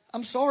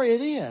 I'm sorry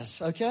it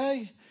is,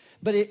 okay?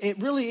 But it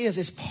really is.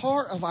 It's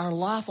part of our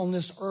life on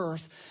this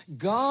earth.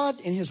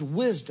 God, in his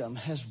wisdom,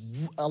 has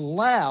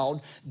allowed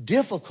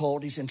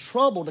difficulties and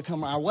trouble to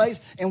come our ways.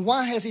 And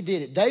why has he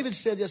did it? David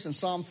said this in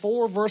Psalm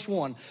 4, verse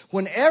 1.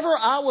 Whenever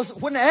I was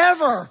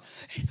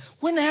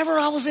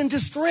in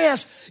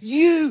distress,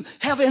 you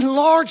have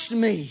enlarged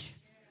me.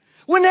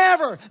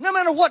 Whenever, no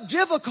matter what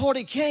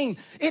difficulty came,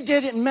 it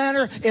didn't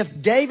matter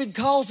if David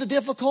caused the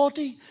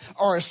difficulty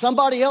or if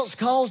somebody else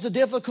caused the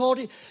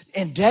difficulty.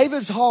 In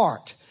David's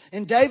heart,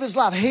 in David's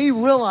life, he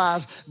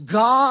realized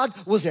God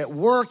was at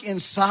work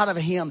inside of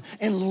him,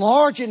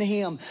 enlarging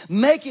him,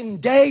 making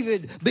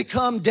David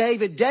become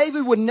David.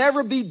 David would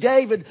never be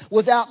David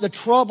without the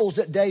troubles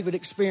that David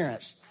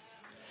experienced.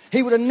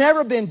 He would have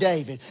never been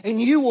David. And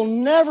you will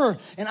never,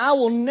 and I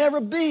will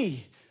never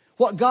be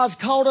what God's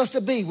called us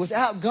to be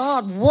without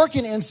God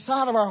working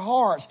inside of our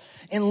hearts,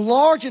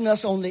 enlarging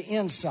us on the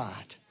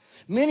inside.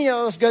 Many of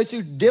us go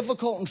through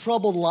difficult and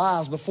troubled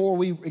lives before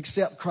we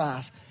accept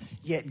Christ.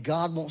 Yet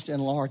God wants to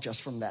enlarge us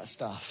from that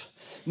stuff.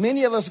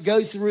 Many of us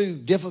go through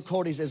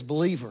difficulties as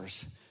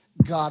believers.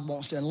 God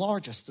wants to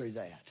enlarge us through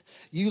that.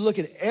 You look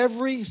at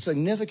every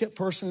significant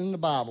person in the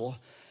Bible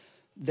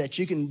that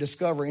you can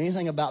discover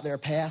anything about their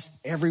past.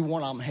 Every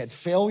one of them had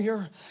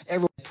failure,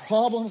 every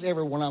problems,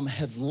 every one of them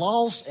had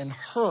loss and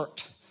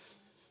hurt.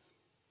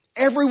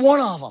 Every one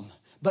of them.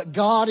 But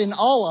God in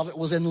all of it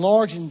was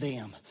enlarging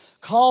them,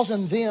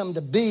 causing them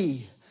to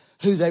be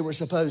who they were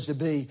supposed to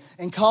be,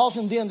 and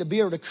causing them to be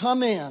able to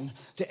come in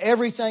to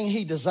everything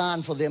he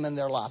designed for them in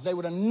their life. They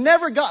would have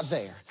never got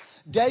there.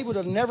 David would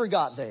have never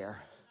got there.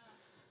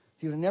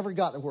 He would have never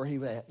got to where he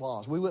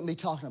was. We wouldn't be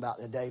talking about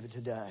David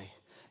today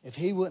if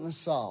he wouldn't have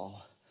saw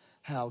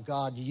how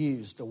God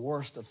used the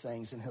worst of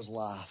things in his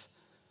life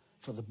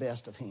for the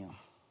best of him.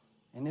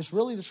 And it's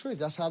really the truth.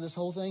 That's how this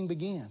whole thing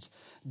begins.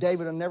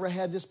 David had never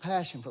had this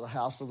passion for the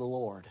house of the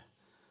Lord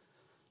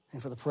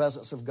and for the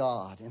presence of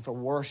God and for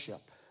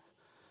worship.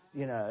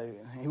 You know,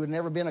 he would have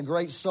never been a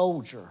great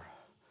soldier.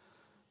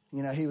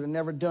 You know, he would have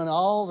never done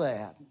all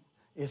that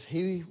if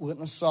he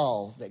wouldn't have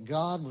saw that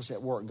God was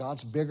at work.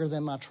 God's bigger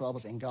than my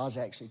troubles, and God's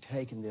actually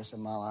taking this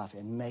in my life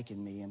and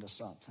making me into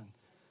something.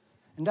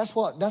 And that's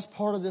part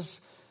of this,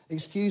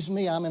 excuse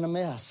me, I'm in a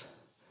mess.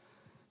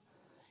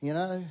 You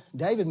know,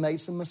 David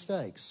made some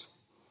mistakes.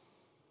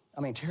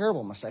 I mean,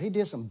 terrible mistakes. He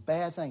did some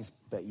bad things,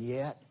 but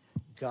yet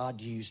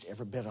God used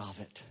every bit of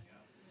it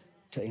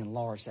to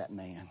enlarge that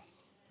man.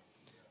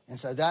 And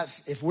so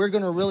if we're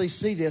going to really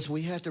see this,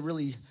 we have to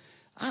really,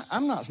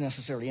 I'm not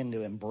necessarily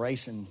into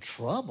embracing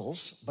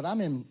troubles, but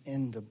I'm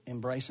into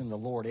embracing the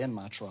Lord in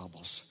my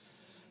troubles.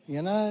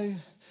 You know,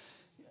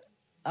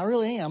 I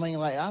really am. I mean,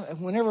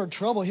 whenever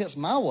trouble hits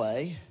my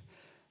way,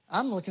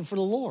 I'm looking for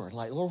the Lord.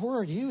 Like, Lord, where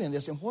are you in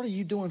this? And what are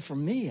you doing for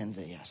me in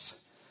this?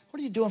 What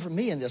are you doing for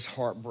me in this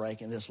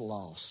heartbreak and this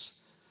loss?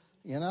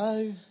 You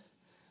know,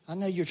 I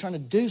know you're trying to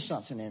do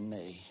something in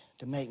me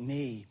to make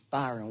me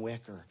Byron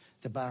Wicker,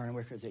 the Byron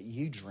Wicker that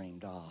you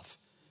dreamed of.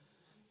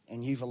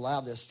 And you've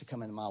allowed this to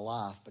come into my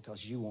life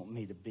because you want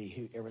me to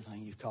be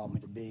everything you've called me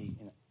to be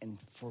and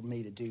for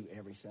me to do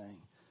everything.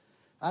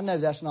 I know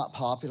that's not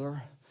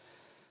popular,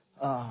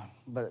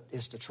 but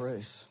it's the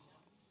truth.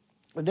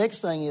 The next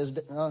thing is,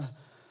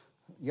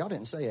 y'all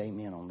didn't say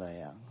amen on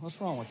that.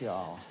 What's wrong with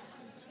y'all?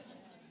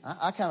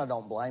 I kind of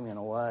don't blame you in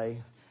a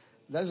way.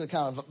 Those are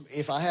kind of,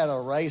 if I had a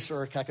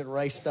eraser, I could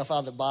erase stuff out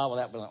of the Bible,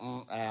 that would be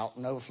like, out,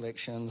 no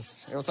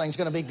afflictions. Everything's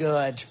going to be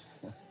good.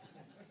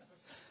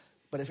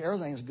 But if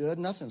everything's good,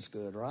 nothing's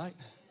good, right?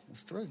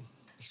 It's true.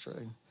 It's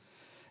true.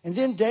 And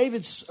then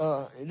David's,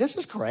 this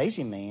is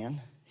crazy, man.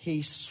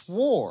 He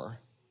swore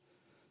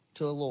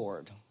to the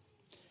Lord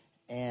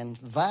and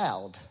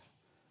vowed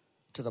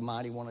to the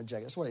mighty one of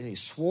Jacob. That's what he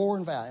swore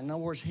and vowed. In other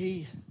words,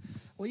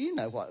 well, you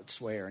know what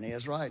swearing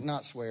is, right?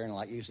 Not swearing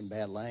like using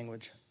bad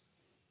language.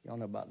 Y'all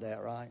know about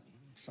that, right?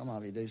 Some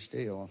of you do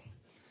still.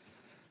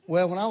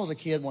 Well, when I was a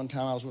kid, one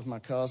time I was with my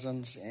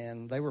cousins,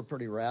 and they were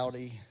pretty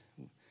rowdy.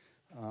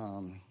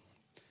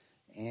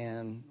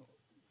 And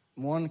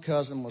one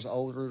cousin was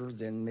older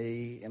than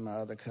me and my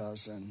other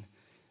cousin.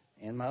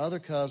 And my other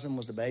cousin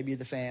was the baby of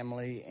the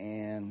family,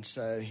 and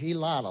so he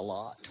lied a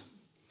lot.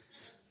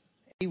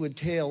 He would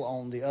tell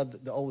on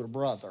the older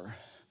brother.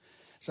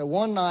 So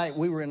one night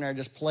we were in there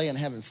just playing,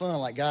 having fun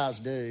like guys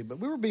do, but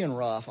we were being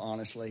rough,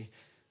 honestly.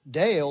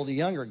 Dale, the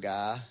younger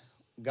guy,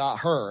 got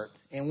hurt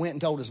and went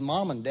and told his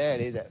mom and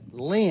daddy that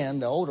Lynn,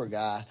 the older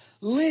guy,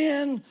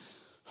 Lynn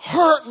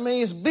hurt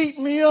me, has beat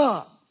me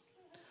up.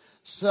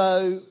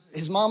 So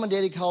his mom and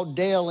daddy called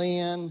Dale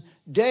in.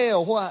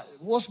 Dale,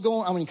 what's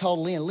going on? I mean, he called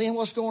Lynn. Lynn,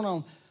 what's going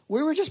on?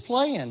 We were just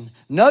playing.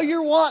 No,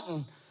 you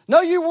wasn't.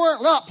 No, you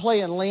weren't not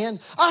playing, Lynn.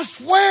 I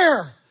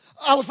swear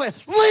I was playing.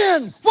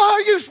 Lynn, why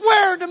are you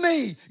swearing to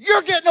me?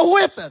 You're getting a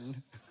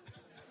whipping.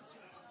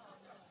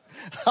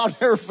 I'll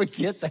never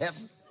forget that.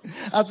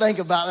 I think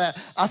about that.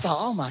 I thought,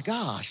 oh my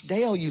gosh,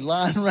 Dale, you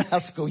lying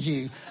rascal,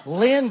 you.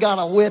 Lynn got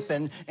a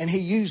whipping, and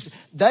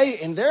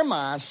in their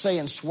minds,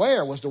 saying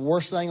swear was the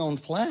worst thing on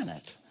the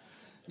planet.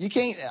 You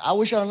can't, I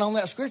wish I'd have known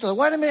that scripture.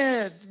 Wait a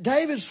minute,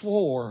 David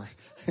swore.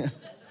 I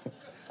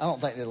don't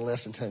think they'll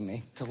listen to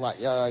me,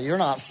 because you're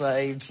not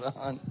saved,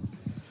 son.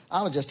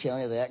 I was just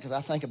telling you that because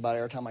I think about it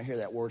every time I hear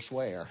that word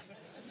swear.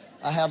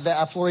 I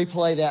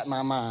replay that in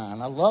my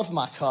mind. I love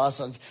my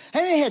cousins.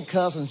 How many had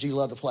cousins you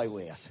love to play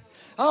with?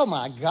 Oh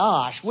my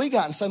gosh, we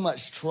got in so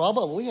much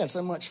trouble. We had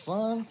so much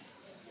fun.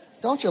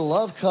 Don't you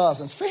love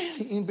cousins?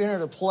 You've been here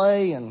to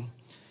play, and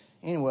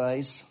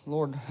anyways,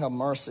 Lord have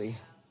mercy.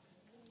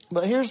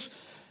 But and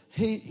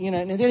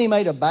then he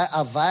made a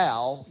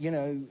vow.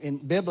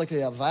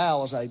 Biblically, a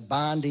vow is a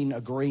binding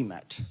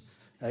agreement.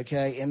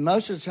 Okay, and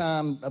most of the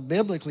time,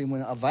 biblically,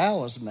 when a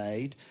vow is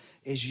made,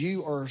 is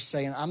you are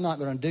saying, I'm not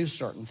going to do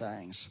certain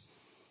things,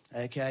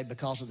 okay,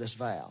 because of this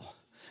vow.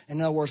 In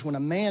other words, when a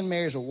man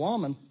marries a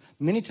woman,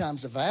 many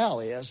times the vow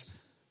is,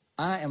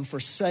 I am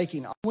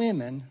forsaking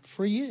women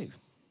for you.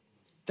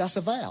 That's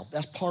a vow.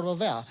 That's part of a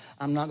vow.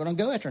 I'm not going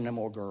to go after no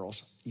more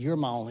girls. You're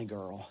my only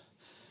girl.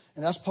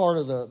 And that's part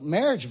of the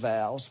marriage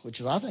vows,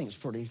 which I think is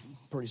pretty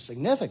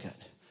significant.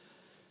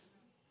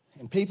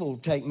 And people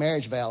take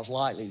marriage vows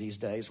lightly these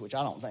days, which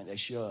I don't think they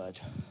should.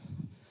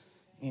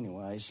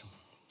 Anyways.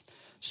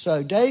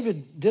 So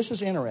David, this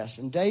is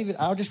interesting. David,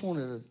 I just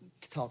wanted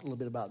to talk a little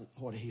bit about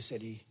what he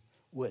said he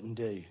wouldn't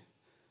do,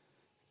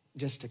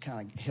 just to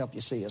kind of help you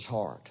see his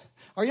heart.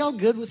 Are y'all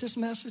good with this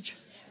message?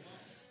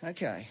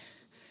 Okay.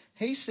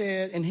 He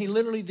said, and he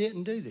literally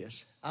didn't do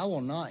this, I will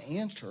not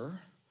enter.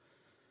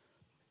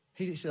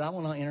 He said, I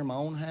will not enter my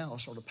own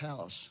house or the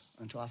palace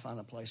until I find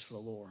a place for the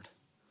Lord.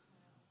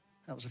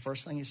 That was the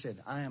first thing he said.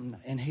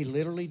 And he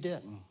literally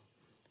didn't.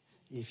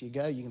 If you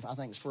go, you can. I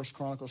think it's 1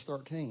 Chronicles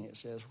 13. It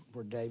says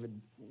where David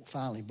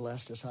finally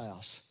blessed his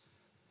house.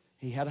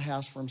 He had a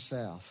house for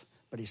himself,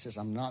 but he says,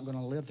 I'm not going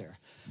to live there.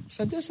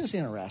 So this is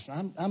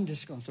interesting. I'm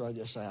just going to throw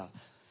this out.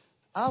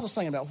 I was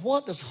thinking about,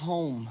 what does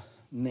home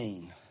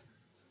mean?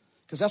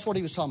 Because that's what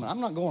he was talking about. I'm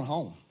not going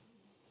home.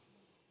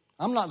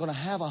 I'm not going to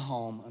have a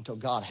home until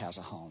God has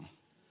a home.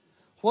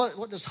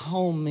 What does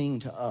home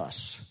mean to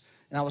us?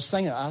 And I was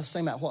thinking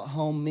about what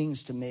home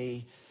means to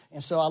me.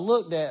 And so I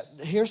looked at,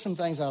 here's some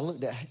things I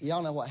looked at.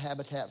 Y'all know what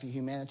Habitat for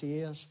Humanity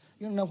is?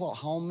 You don't know what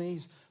home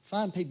means?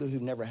 Find people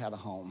who've never had a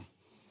home.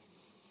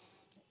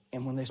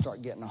 And when they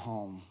start getting a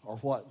home,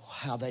 or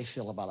how they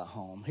feel about a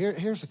home.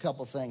 Here's a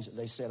couple of things that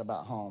they said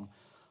about home.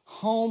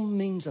 Home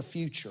means a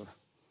future.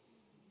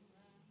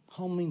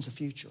 Home means a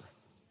future.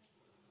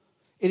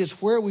 It is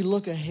where we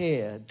look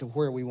ahead to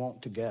where we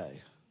want to go.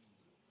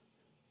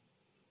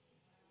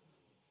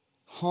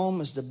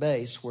 Home is the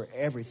base where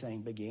everything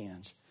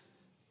begins.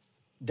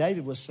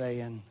 David was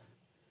saying,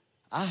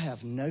 I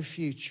have no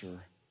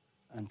future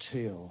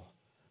until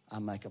I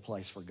make a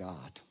place for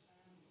God.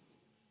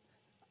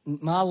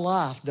 My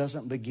life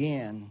doesn't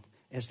begin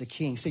as the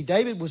king. See,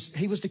 David was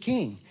the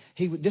king.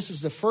 This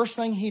was the first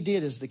thing he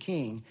did as the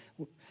king.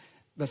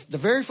 The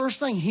very first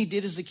thing he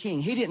did as the king,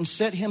 he didn't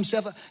set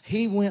himself up.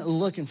 He went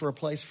looking for a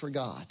place for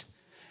God.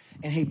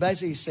 And he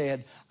basically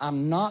said,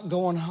 I'm not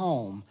going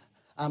home.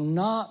 I'm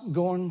not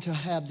going to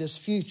have this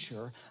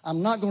future.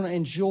 I'm not going to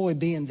enjoy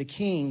being the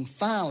king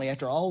finally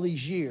after all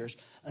these years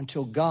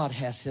until God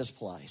has his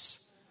place.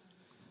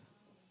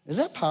 Is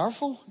that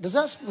powerful?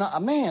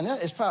 Man,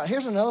 that is powerful.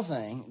 Here's another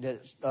thing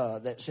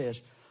that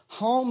says,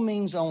 home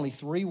means only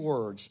 3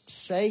 words: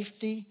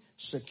 safety,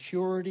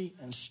 security,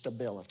 and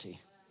stability.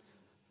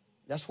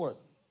 That's what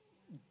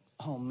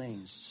home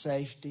means: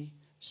 safety,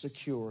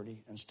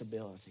 security, and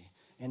stability.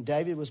 And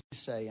David was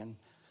saying,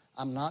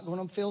 I'm not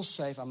going to feel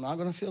safe. I'm not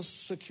going to feel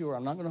secure.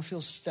 I'm not going to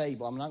feel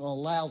stable. I'm not going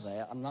to allow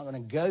that. I'm not going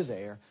to go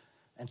there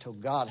until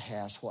God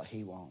has what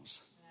he wants.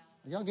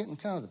 Are y'all getting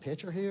kind of the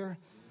picture here?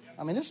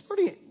 I mean, this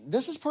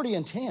is pretty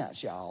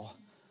intense, y'all.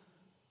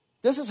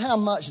 This is how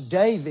much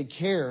David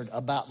cared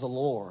about the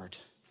Lord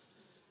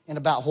and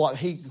about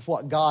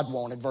what God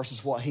wanted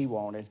versus what he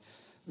wanted.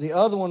 The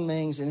other one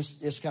means, and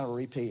it's kind of a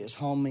repeat, is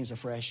home means a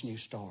fresh new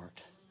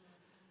start.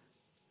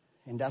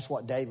 And that's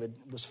what David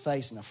was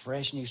facing, a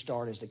fresh new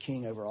start as the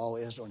king over all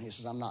Israel. And he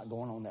says, I'm not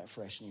going on that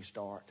fresh new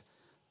start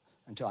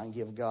until I can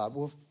give God.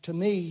 Well, to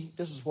me,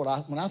 this is when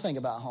I think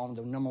about home,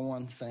 the number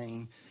one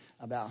thing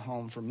about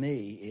home for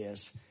me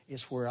is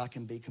it's where I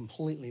can be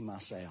completely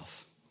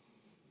myself.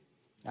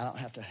 I don't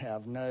have to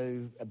have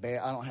no,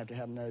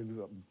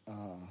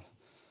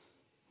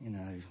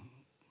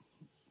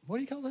 what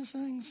do you call those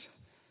things?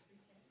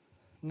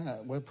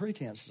 No, well,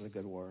 pretense is a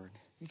good word.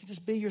 You can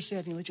just be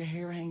yourself. You let your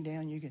hair hang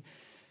down. You can,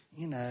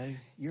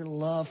 your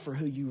love for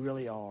who you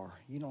really are.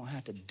 You don't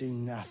have to do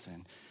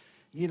nothing.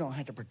 You don't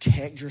have to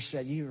protect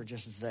yourself. You are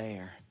just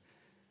there.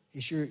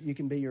 You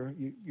can be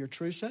your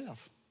true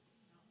self.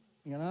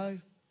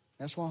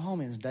 That's what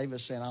home is.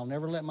 David's saying, I'll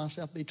never let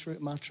myself be true.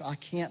 I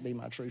can't be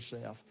my true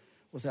self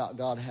without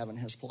God having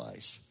his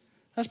place.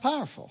 That's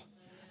powerful.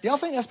 Do y'all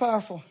think that's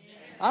powerful?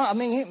 I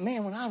mean,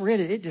 man, when I read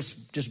it, it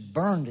just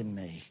burned in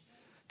me.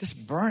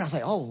 Just burned. I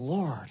think, oh,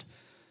 Lord,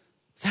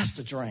 that's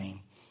the dream.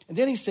 And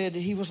then he said that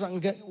he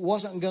wasn't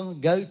going to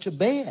go to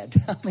bed.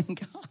 I mean,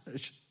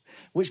 gosh.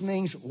 Which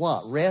means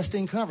what? Rest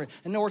and comfort.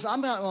 In other words,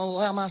 I'm not going to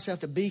allow myself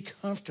to be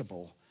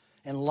comfortable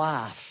in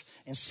life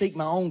and seek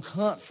my own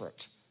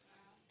comfort.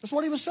 That's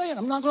what he was saying.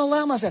 I'm not going to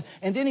allow myself.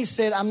 And then he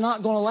said, I'm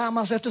not going to allow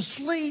myself to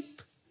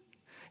sleep.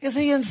 Is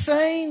he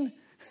insane?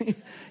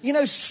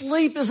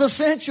 Sleep is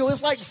essential.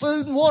 It's like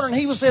food and water. And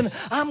he was saying,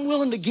 I'm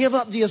willing to give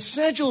up the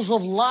essentials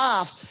of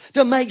life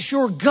to make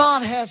sure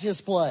God has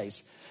his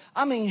place.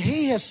 I mean,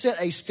 he has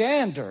set a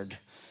standard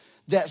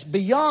that's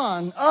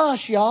beyond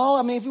us, y'all.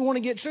 I mean, if you want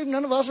to get true,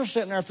 none of us are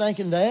sitting there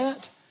thinking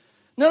that.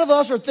 None of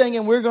us are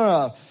thinking we're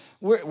going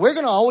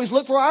to always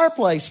look for our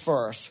place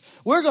first.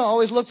 We're going to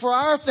always look for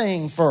our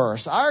thing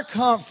first, our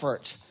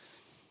comfort.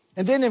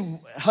 And then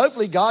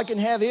hopefully God can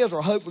have his,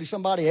 or hopefully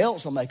somebody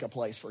else will make a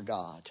place for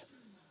God.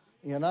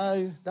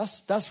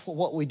 That's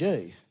what we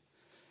do.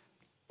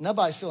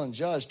 Nobody's feeling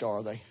judged,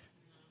 are they?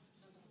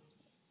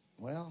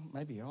 Well,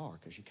 maybe you are,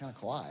 because you're kind of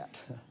quiet.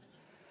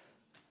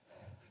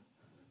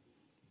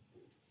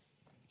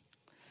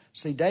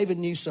 See, David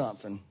knew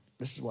something.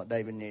 This is what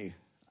David knew.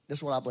 This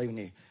is what I believe he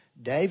knew.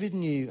 David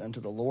knew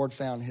until the Lord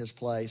found his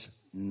place,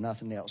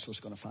 nothing else was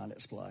going to find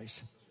its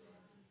place.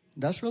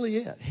 That's really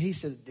it. He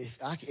said,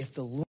 if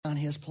the Lord found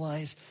his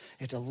place,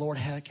 if the Lord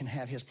can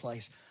have his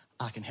place,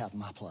 I can have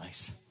my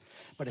place.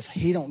 But if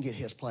he don't get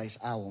his place,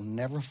 I will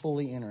never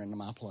fully enter into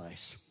my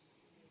place.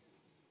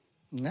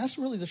 And that's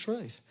really the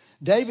truth.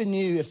 David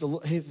knew if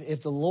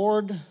the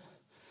Lord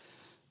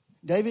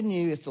David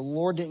knew if the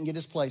Lord didn't get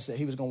his place that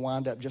he was going to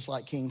wind up just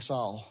like King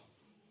Saul.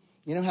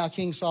 You know how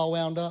King Saul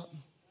wound up?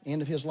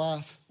 End of his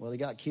life? Well, he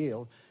got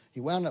killed. He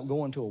wound up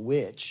going to a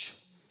witch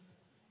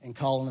and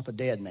calling up a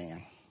dead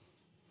man.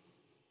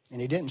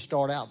 And he didn't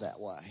start out that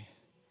way.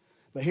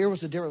 But here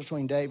was the difference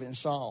between David and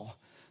Saul.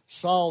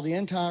 Saul, the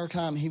entire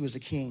time he was the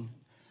king,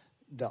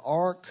 the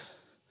ark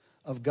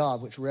of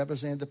God, which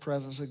represented the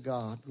presence of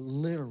God,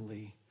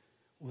 literally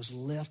was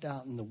left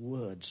out in the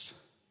woods,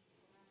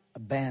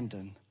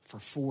 abandoned for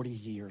 40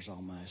 years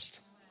almost.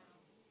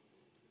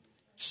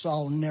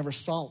 Saul never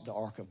sought the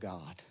ark of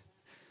God.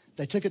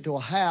 They took it to a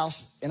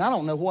house, and I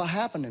don't know what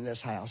happened in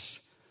this house.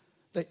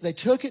 They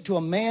took it to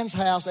a man's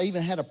house. They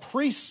even had a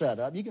priest set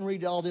up. You can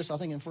read all this, I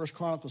think, in 1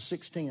 Chronicles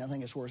 16. I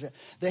think it's where it's at.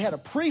 They had a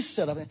priest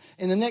set up.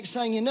 And the next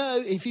thing you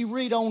know, if you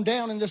read on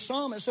down in this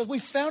psalm, it says, we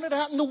found it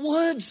out in the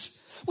woods.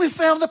 We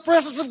found the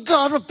presence of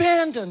God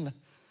abandoned.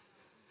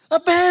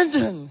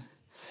 Abandoned.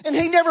 And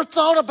he never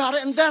thought about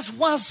it. And that's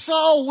why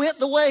Saul went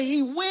the way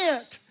he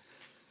went.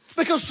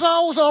 Because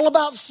Saul was all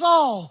about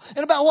Saul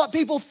and about what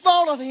people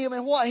thought of him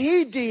and what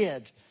he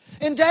did.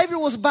 And David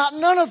was about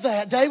none of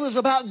that. David was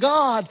about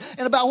God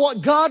and about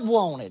what God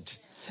wanted.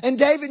 And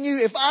David knew,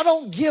 if I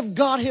don't give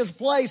God his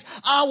place,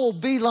 I will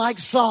be like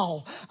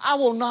Saul. I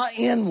will not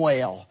end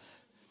well.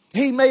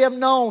 He may have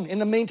known, in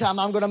the meantime,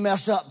 I'm going to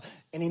mess up.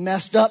 And he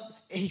messed up.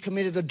 He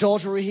committed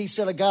adultery. He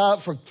set a guy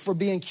up for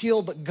being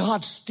killed. But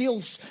God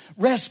still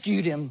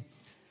rescued him.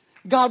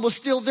 God was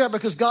still there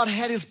because God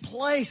had his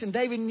place. And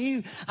David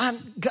knew,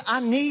 I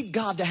need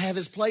God to have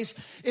his place,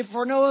 if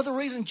for no other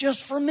reason,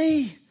 just for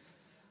me.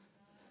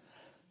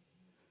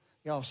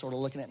 Y'all sort of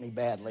looking at me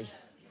badly.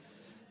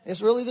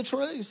 It's really the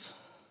truth.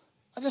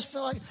 I just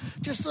feel like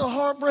just the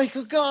heartbreak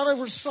of God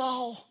over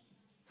Saul.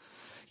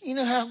 You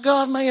know how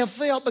God may have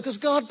felt because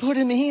God put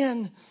him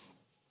in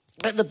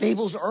at the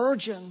people's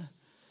urging.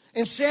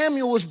 And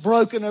Samuel was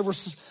broken over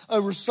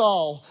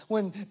Saul.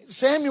 When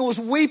Samuel was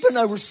weeping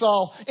over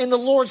Saul, and the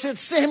Lord said,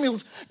 Samuel,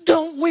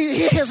 don't weep.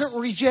 He hasn't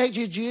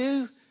rejected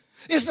you.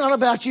 It's not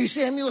about you,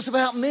 Samuel. It's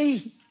about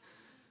me.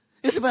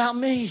 It's about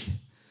me.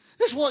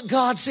 That's what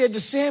God said to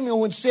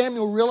Samuel when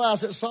Samuel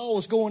realized that Saul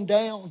was going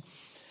down.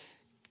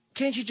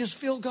 Can't you just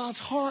feel God's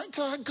heart?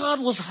 God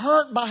was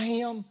hurt by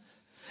him.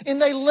 And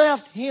they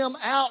left him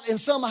out in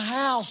some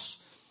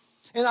house.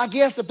 And I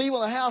guess the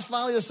people in the house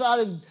finally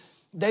decided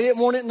they didn't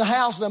want it in the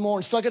house no more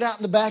and stuck it out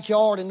in the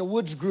backyard, and the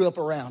woods grew up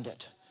around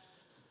it.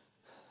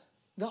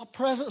 The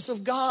presence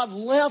of God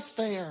left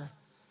there.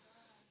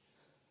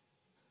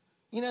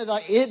 You know,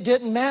 like it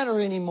didn't matter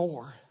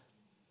anymore.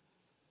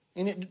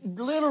 And it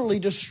literally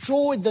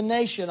destroyed the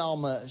nation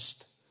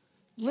almost.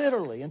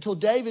 Literally. Until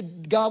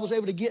God was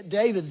able to get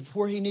David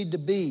where he needed to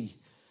be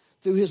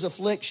through his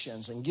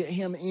afflictions and get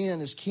him in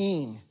as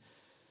king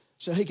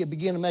so he could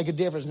begin to make a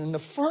difference. And the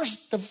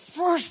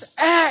first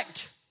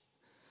act,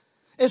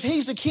 as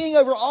he's the king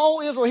over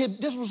all Israel,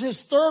 this was his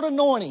third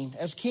anointing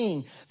as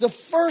king. The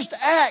first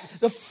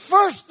act, the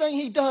first thing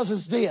he does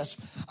is this.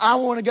 I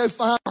want to go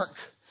find ark.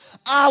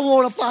 I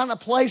want to find a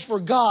place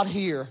for God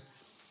here.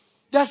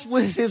 That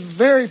was his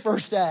very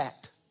first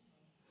act.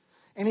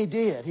 And he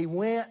did. They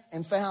went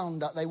and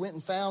found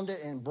it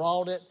and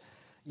brought it.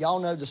 Y'all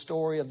know the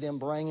story of them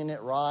bringing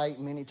it right.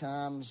 Many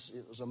times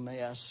it was a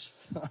mess.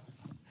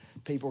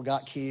 People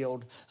got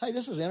killed. Hey,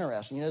 this is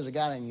interesting. You know, there's a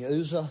guy named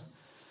Uzzah.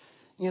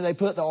 You know, they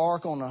put the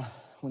ark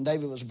when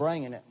David was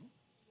bringing it,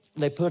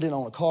 they put it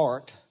on a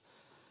cart.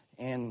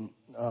 And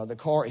the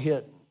cart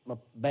hit a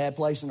bad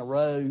place in the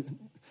road.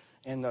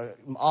 And the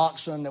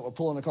oxen that were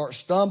pulling the cart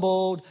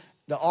stumbled.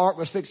 The ark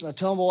was fixing to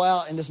tumble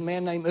out, and this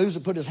man named Uzzah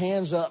put his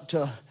hands up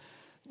to,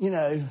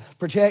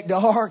 protect the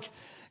ark.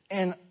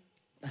 And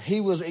he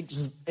was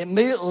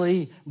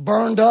immediately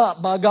burned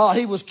up by God.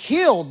 He was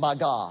killed by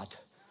God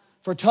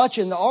for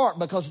touching the ark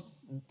because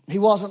he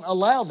wasn't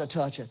allowed to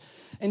touch it.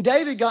 And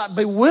David got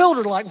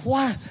bewildered, like,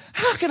 why?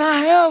 How can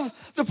I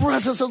have the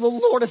presence of the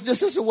Lord if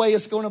this is the way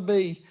it's going to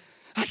be?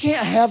 I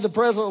can't have the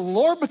presence of the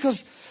Lord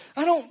because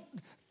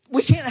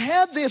we can't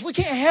have this. We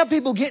can't have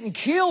people getting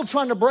killed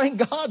trying to bring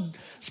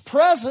God's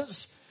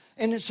presence.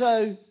 And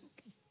so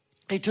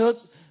he took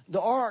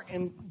the ark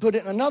and put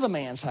it in another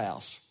man's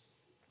house.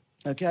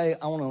 Okay,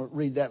 I want to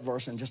read that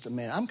verse in just a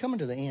minute. I'm coming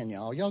to the end,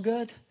 y'all. Y'all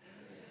good?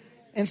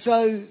 And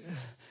so,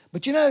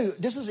 but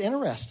this is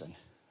interesting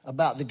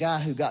about the guy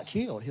who got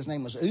killed. His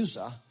name was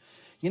Uzzah.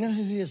 You know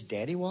who his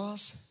daddy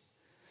was?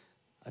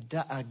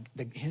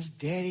 His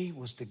daddy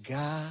was the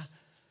guy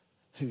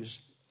whose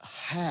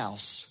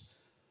house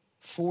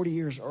 40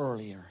 years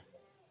earlier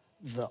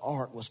the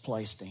ark was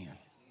placed in.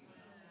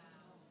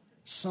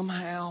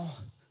 Somehow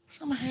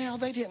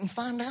they didn't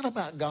find out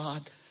about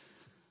God.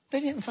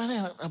 They didn't find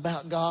out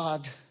about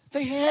God.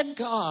 They had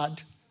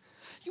God.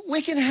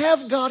 We can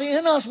have God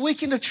in us.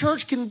 The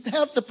church can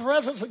have the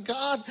presence of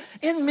God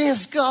and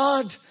miss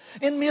God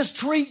and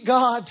mistreat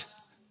God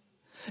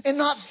and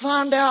not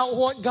find out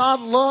what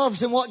God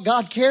loves and what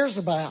God cares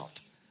about.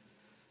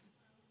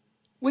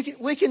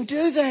 We can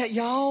do that,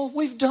 y'all.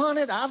 We've done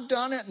it. I've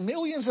done it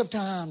millions of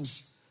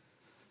times.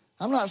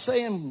 I'm not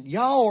saying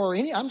y'all or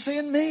any, I'm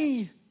saying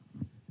me.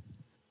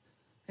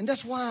 And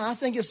that's why I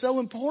think it's so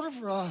important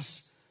for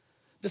us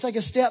to take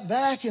a step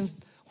back and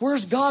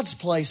where's God's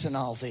place in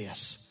all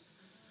this?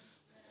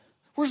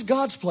 Where's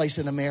God's place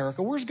in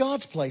America? Where's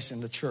God's place in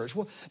the church?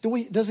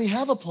 Does he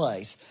have a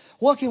place?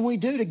 What can we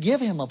do to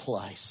give him a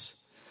place?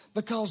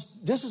 Because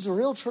this is the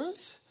real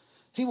truth.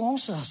 He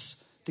wants us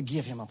to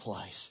give him a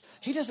place.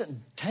 He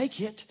doesn't take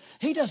it.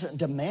 He doesn't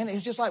demand it.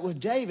 It's just like with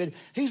David.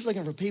 He's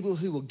looking for people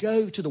who will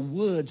go to the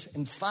woods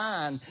and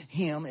find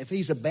him if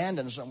he's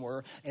abandoned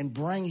somewhere and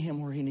bring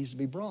him where he needs to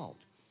be brought.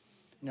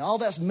 Now, all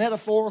that's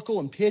metaphorical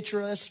and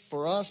picturesque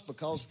for us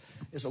because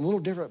it's a little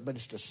different, but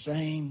it's the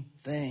same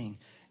thing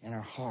in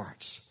our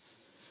hearts.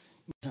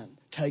 He doesn't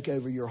take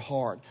over your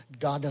heart.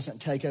 God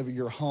doesn't take over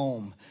your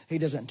home. He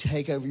doesn't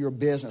take over your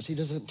business. He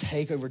doesn't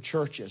take over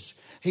churches.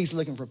 He's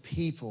looking for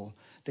people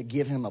to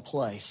give him a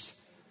place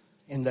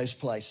in those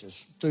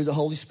places through the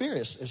Holy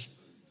Spirit.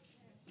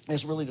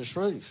 It's really the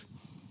truth.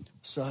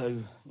 So,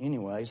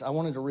 anyways, I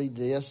wanted to read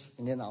this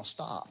and then I'll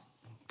stop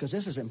because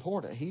this is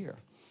important here.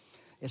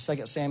 It's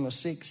 2 Samuel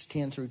 6,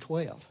 10 through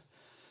 12.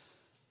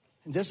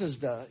 And this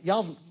is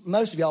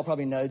most of y'all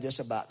probably know this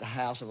about the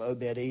house of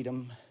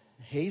Obed-Edom.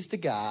 He's the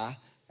guy,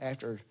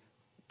 after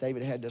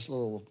David had this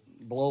little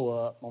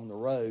blow up on the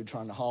road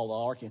trying to haul the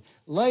ark in.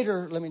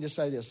 Later, let me just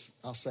say this.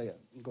 I'll say it.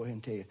 Go ahead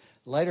and tell you.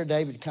 Later,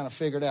 David kind of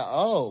figured out,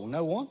 oh,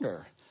 no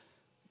wonder.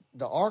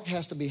 The ark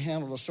has to be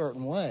handled a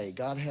certain way.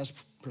 God has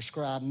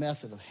prescribed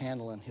method of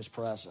handling his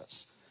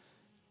presence.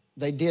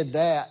 They did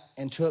that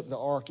and took the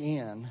ark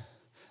in.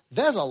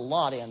 There's a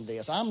lot in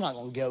this. I'm not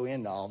going to go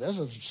into all.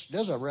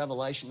 There's a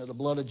revelation of the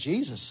blood of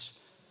Jesus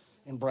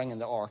in bringing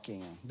the ark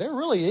in. There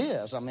really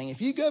is. I mean,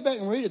 if you go back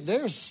and read it,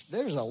 there's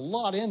a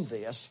lot in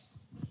this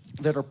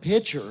that are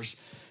pictures,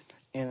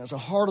 and it's the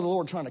heart of the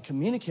Lord trying to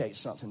communicate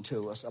something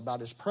to us about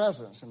his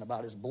presence and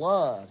about his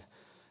blood.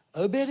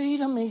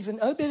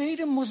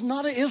 Obed-Edom was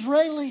not an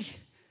Israeli.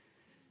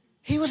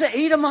 He was an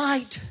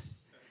Edomite.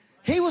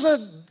 He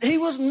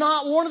was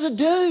not one of the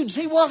dudes.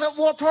 He wasn't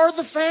part of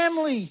the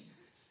family.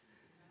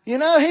 You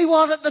know, he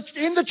wasn't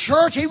in the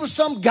church. He was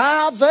some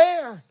guy out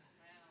there.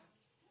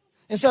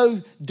 And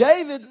so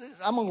David,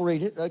 I'm going to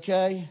read it,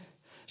 okay?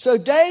 So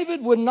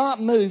David would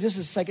not move. This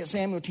is 2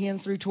 Samuel 10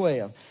 through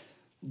 12.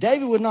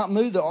 David would not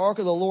move the ark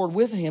of the Lord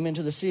with him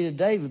into the city of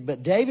David,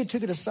 but David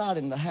took it aside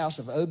in the house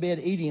of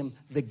Obed-Edom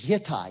the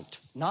Gittite,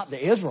 not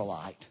the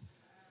Israelite.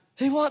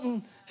 He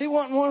wasn't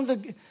one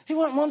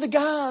of the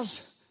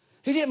guys.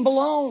 He didn't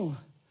belong.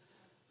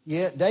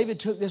 Yet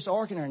David took this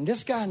ark in there, and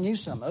this guy knew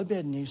something.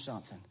 Obed knew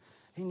something.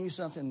 He knew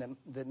something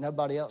that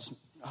nobody else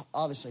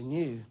obviously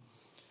knew.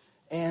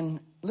 And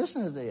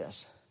listen to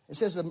this. It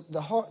says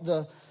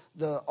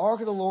the ark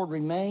of the Lord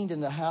remained in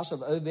the house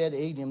of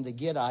Obed-Edom the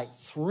Gittite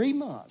 3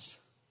 months.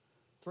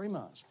 3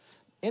 months.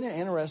 Isn't it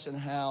interesting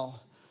how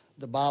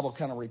the Bible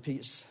kind of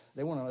repeats?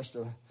 They want us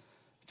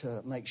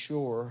to make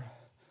sure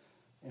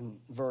in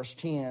verse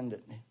 10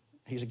 that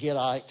he's a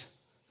Gittite.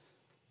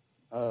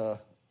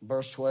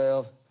 Verse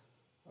 12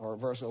 or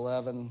verse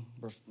 11.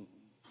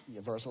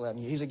 Verse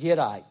 11. He's a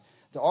Gittite.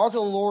 The ark of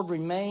the Lord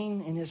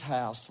remained in his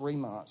house 3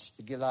 months,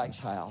 the Gittite's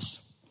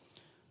house.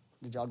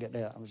 Did y'all get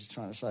that? I was just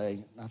trying to say,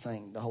 I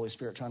think the Holy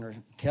Spirit trying to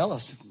tell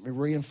us,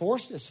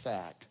 reinforce this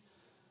fact.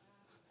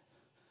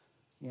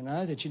 You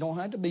know, that you don't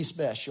have to be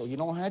special. You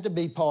don't have to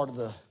be part of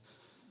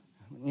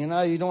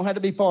you don't have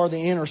to be part of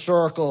the inner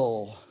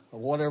circle or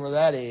whatever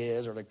that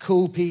is, or the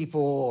cool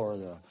people or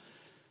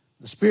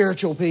the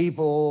spiritual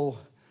people.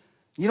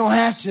 You don't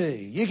have to.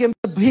 You can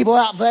put people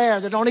out there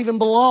that don't even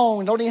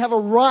belong, don't even have a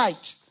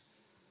right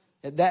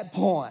at that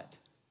point.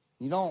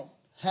 You don't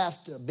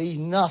have to be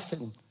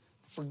nothing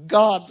for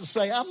God to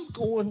say, I'm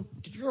going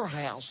to your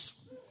house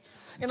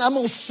and I'm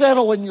going to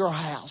settle in your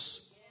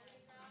house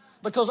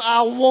because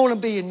I want to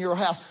be in your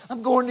house.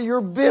 I'm going to your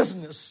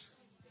business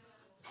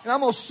and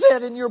I'm going to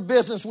sit in your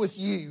business with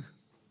you.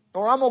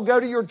 Or I'm going to go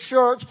to your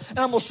church and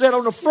I'm going to sit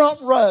on the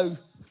front row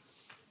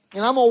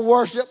and I'm going to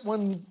worship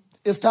when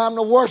it's time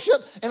to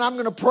worship and I'm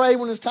going to pray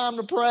when it's time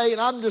to pray,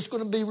 and I'm just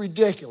going to be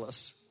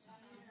ridiculous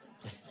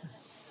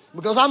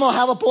because I'm going to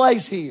have a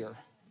place here.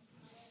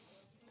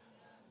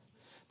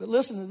 But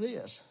listen to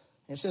this.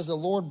 It says the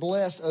Lord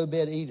blessed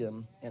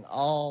Obed-Edom and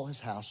all his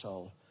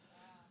household.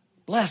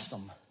 Blessed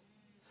them.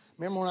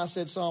 Remember when I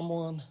said Psalm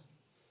 1?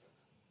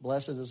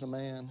 Blessed is a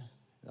man.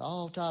 It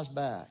all ties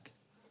back.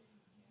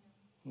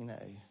 You know,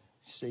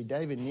 see,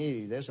 David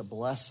knew there's a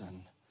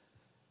blessing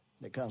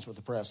that comes with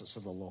the presence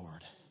of the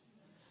Lord.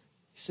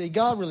 See,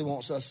 God really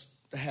wants us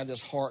to have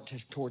this heart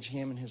towards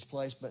him and his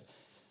place, but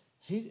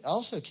he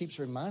also keeps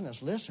reminding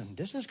us, listen,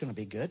 this is going to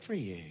be good for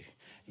you.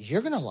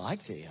 You're going to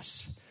like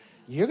this.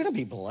 You're going to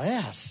be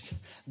blessed.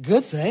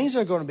 Good things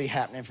are going to be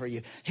happening for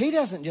you. He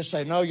doesn't just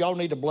say, no, y'all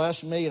need to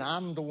bless me and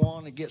I'm the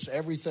one that gets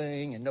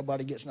everything and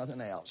nobody gets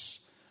nothing else.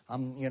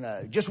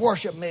 Just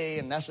worship me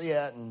and that's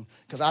it, and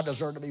because I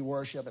deserve to be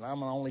worshiped and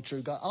I'm the only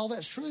true God. All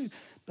that's true,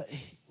 but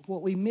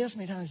what we miss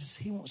many times is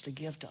he wants to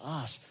give to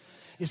us.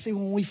 You see,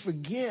 when we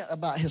forget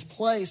about his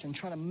place and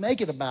try to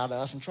make it about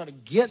us and try to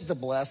get the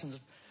blessings,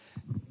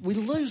 we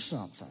lose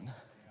something.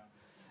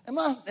 Am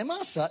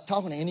I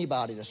talking to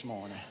anybody this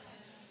morning?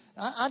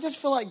 I just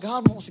feel like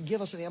God wants to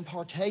give us an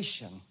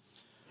impartation.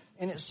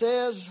 And it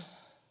says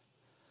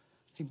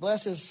he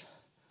blesses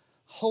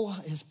all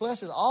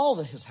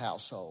his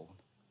household.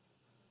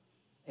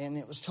 And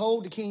it was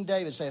told to King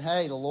David, saying,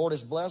 hey, the Lord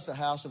has blessed the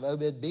house of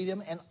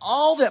Obed-Edom and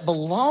all that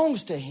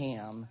belongs to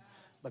him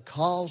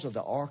because of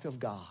the ark of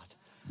God.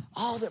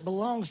 All that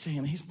belongs to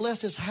him. He's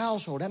blessed his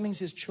household. That means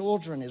his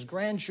children, his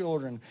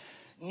grandchildren,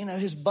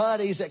 his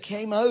buddies that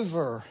came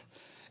over.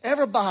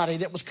 Everybody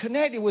that was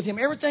connected with him,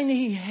 everything that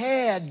he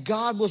had,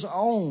 God was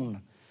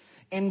on.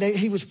 And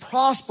he was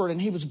prospered and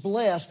he was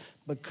blessed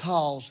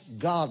because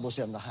God was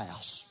in the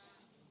house.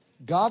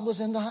 God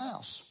was in the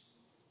house.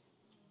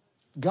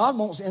 God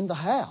wants in the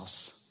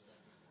house.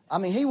 I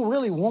mean, he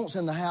really wants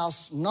in the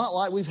house, not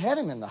like we've had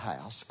him in the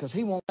house, because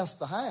he wants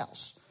the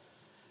house.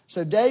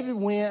 So David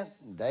we're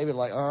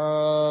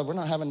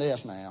not having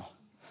this now.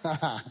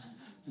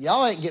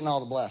 Y'all ain't getting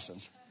all the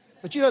blessings.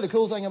 But the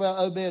cool thing about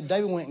Obed,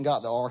 David went and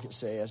got the ark, it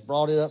says,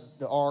 brought it up,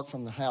 the ark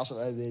from the house of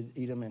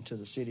Obed-Edom into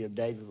the city of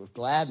David with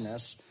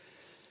gladness.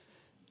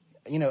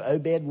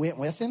 Obed went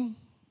with him.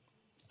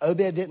 Obed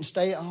didn't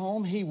stay at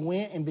home. He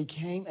went and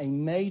became a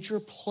major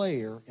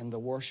player in the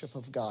worship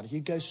of God. If you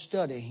go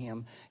study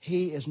him,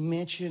 he is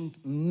mentioned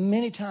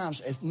many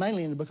times,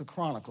 mainly in the book of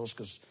Chronicles,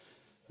 because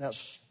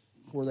that's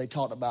where they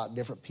talked about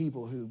different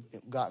people who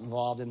got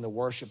involved in the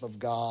worship of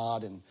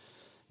God. And,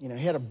 he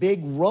had a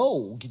big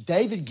role.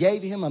 David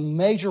gave him a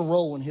major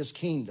role in his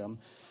kingdom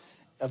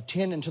of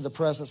tending to the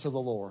presence of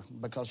the Lord,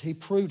 because he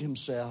proved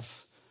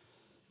himself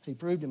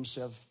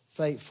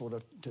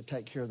faithful to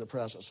take care of the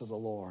presence of the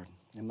Lord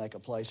and make a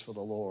place for the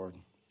Lord.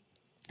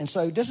 And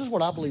so this is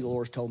what I believe the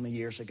Lord told me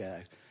years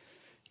ago.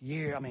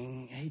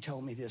 He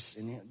told me this,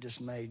 and it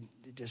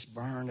just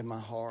burned in my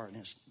heart.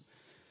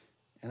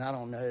 And I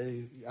don't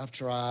know, I've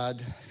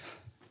tried,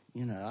 I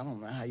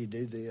don't know how you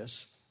do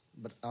this,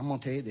 but I'm going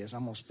to tell you this.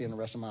 I'm going to spend the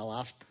rest of my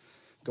life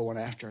going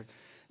after it.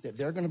 That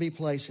there are going to be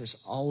places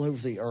all over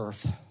the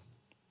earth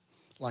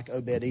like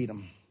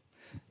Obed-Edom.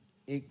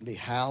 It can be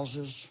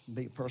houses, it can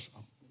be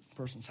a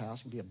person's house,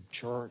 it can be a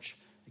church,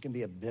 it can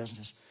be a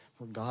business,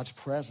 where God's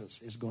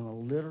presence is going to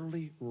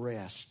literally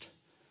rest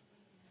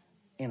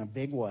in a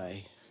big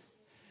way.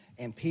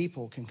 And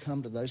people can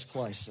come to those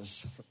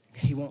places.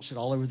 He wants it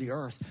all over the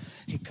earth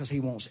because he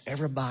wants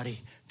everybody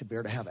to be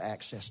able to have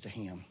access to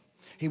him.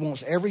 He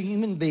wants every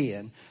human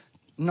being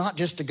not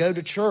just to go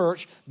to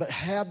church, but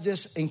have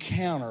this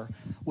encounter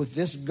with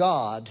this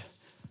God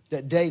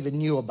that David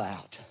knew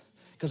about.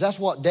 Because that's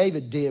what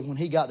David did when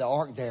he got the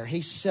ark there.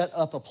 He set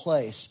up a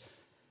place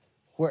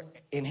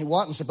and he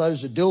wasn't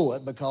supposed to do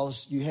it,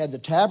 because you had the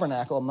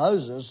tabernacle of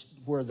Moses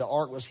where the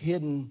ark was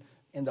hidden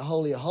in the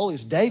Holy of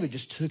Holies. David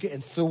just took it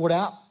and threw it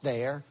out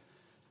there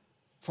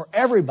for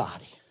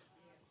everybody,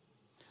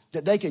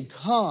 that they could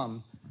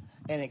come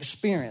and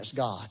experience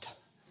God.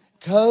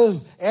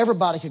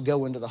 Everybody could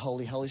go into the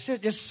Holy of Holies.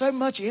 There's so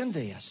much in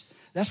this.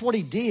 That's what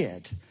he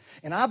did.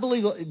 And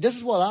this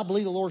is what I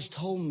believe the Lord's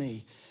told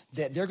me,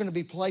 that there are going to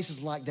be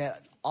places like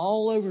that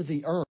all over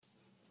the earth.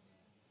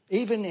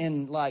 Even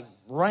in like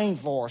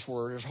rainforest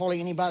where there's hardly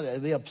anybody,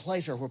 there'll be a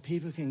place where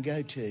people can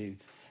go to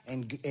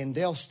and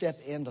they'll step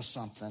into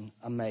something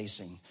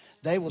amazing.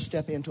 They will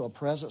step into a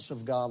presence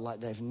of God like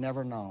they've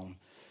never known.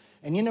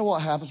 And you know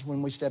what happens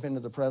when we step into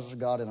the presence of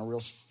God in a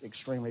real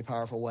extremely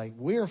powerful way?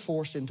 We are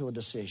forced into a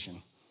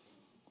decision.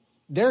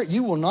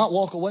 You will not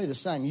walk away the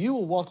same. You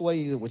will walk away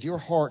either with your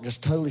heart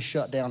just totally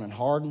shut down and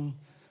hardened,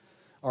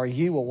 or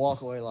you will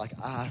walk away like,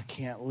 I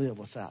can't live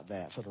without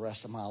that for the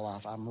rest of my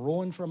life. I'm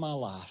ruined for my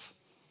life.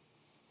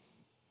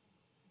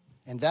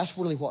 And that's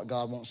really what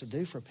God wants to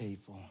do for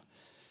people.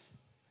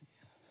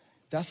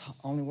 That's the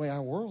only way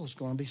our world is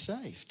going to be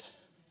saved.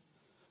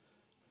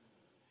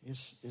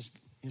 Is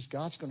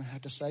God's going to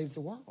have to save the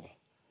world.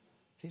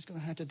 He's going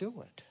to have to do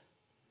it.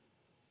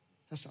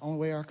 That's the only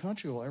way our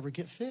country will ever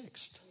get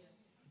fixed.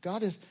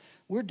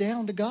 We're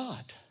down to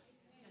God.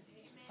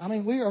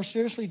 We are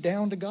seriously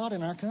down to God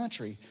in our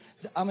country.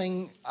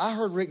 I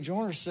heard Rick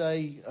Joyner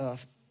say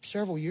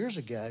several years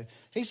ago,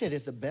 he said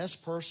if the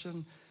best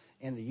person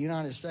in the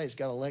United States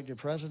got elected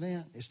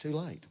president, it's too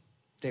late.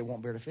 They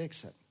won't be able to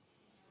fix it.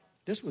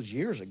 This was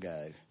years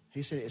ago.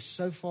 He said it's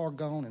so far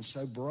gone and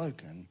so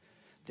broken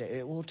that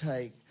it will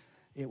take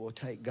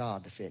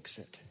God to fix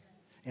it.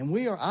 And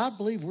I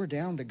believe we're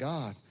down to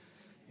God.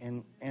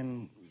 And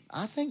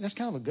I think that's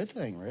kind of a good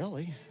thing,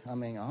 really.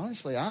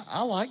 Honestly,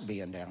 I like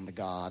being down to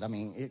God.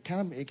 It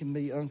can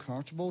be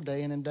uncomfortable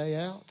day in and day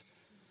out.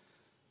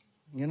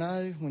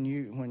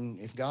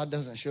 If God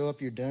doesn't show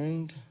up, you're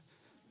doomed.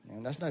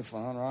 And that's no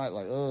fun, right?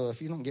 Like,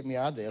 if you don't get me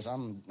out of this,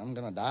 I'm going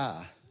to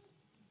die.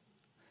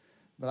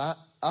 But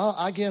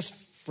I guess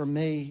for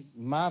me,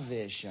 my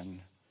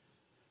vision,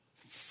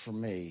 for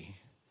me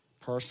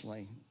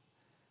personally,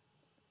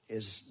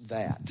 is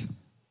that's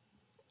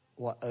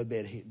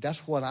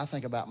what I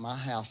think about my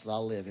house that I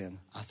live in.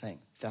 I think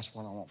that's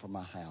what I want for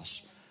my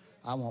house.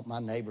 I want my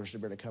neighbors to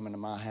be able to come into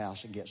my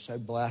house and get so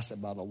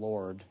blasted by the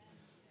Lord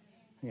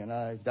You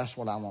know, that's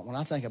what I want. When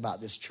I think about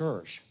this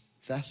church,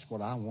 that's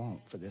what I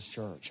want for this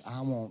church.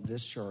 I want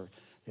this church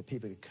that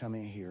people could come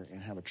in here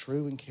and have a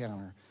true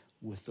encounter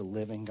with the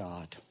living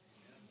God.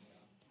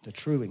 The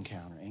true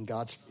encounter. And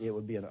it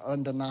would be an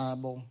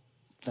undeniable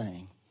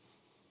thing.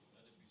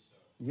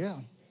 Yeah.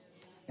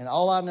 And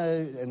all I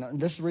know, and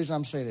this is the reason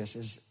I'm saying this,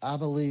 is I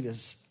believe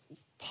it's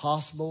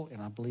possible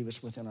and I believe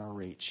it's within our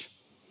reach.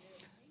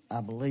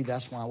 I believe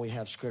that's why we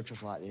have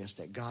scriptures like this,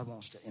 that God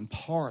wants to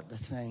impart the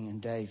thing in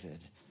David.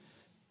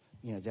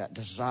 You know, that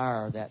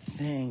desire, that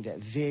thing, that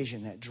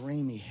vision, that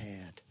dream he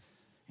had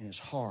in his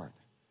heart,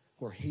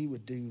 where he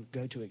would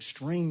go to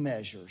extreme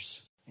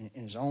measures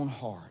in his own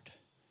heart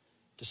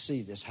to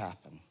see this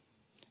happen.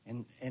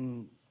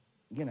 And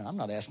you know, I'm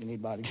not asking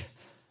anybody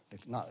to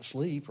not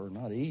sleep or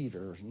not eat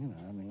or, you know,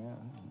 I mean,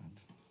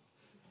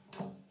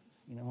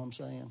 you know what I'm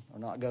saying? Or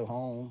not go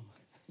home.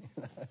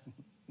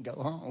 Go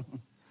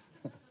home.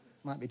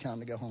 Might be time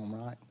to go home,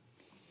 right?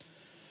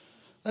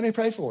 Let me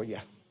pray for you.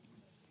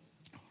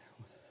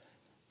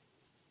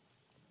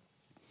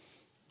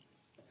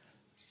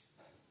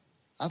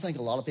 I think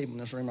a lot of people in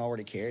this room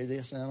already carry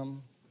this in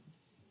them,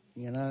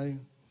 you know.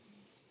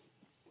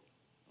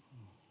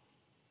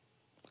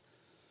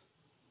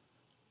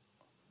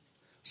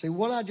 See,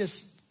 what I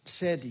just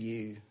said to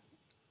you,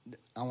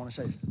 I want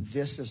to say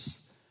this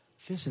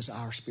is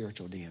our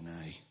spiritual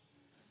DNA.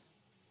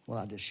 What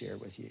I just shared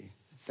with you.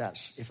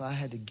 If I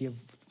had to give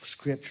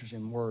scriptures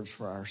and words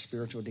for our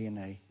spiritual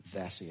DNA,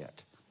 that's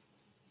it.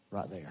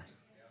 Right there.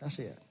 That's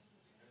it.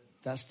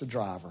 That's the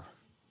driver.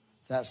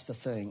 That's the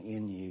thing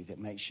in you that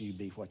makes you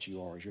be what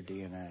you are, is your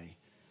DNA.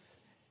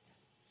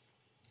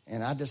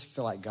 And I just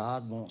feel like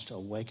God wants to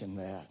awaken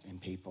that in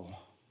people.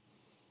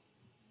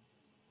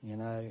 You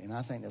know, and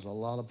I think there's a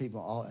lot of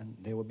people, and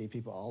there will be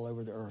people all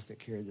over the earth that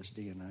carry this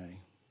DNA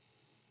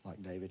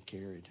like David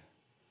carried.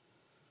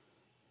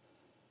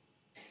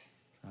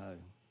 So,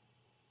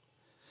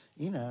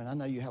 you know, and I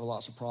know you have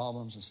lots of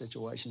problems and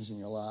situations in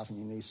your life and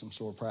you need some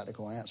sort of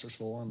practical answers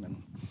for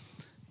them.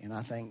 And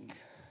I think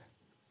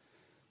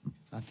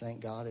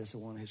God is the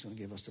one who's going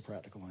to give us the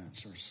practical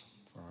answers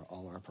for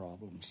all our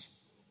problems.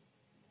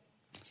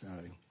 So,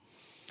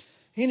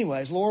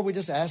 anyways, Lord, we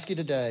just ask you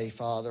today,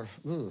 Father,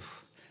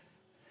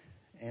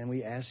 and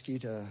we ask you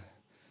to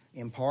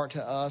impart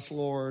to us,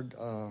 Lord,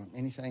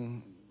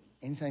 anything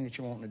that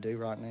you're wanting to do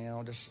right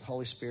now. Just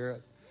Holy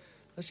Spirit,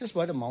 let's just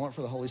wait a moment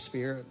for the Holy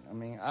Spirit. I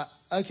mean,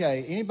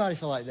 anybody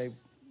feel like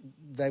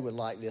they would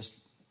like this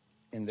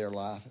in their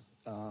life?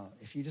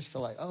 If you just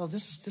feel like, oh,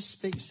 this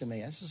speaks to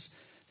me.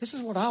 This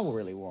is what I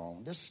really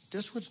want.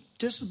 This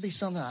would be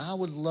something I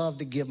would love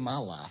to give my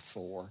life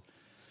for,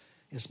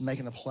 is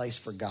making a place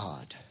for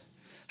God.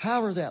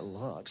 However that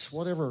looks,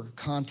 whatever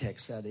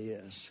context that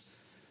is.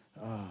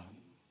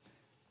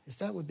 If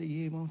that would be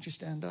you, why don't you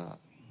stand up?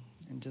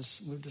 And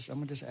I'm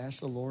going to just ask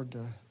the Lord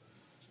to,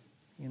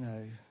 you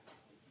know,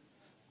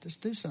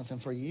 just do something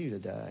for you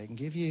today and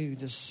give you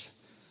His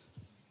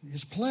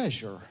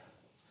pleasure.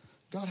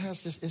 God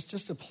has this, it's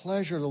just a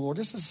pleasure of the Lord.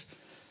 It's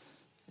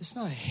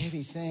not a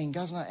heavy thing.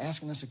 God's not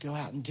asking us to go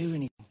out and do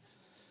anything.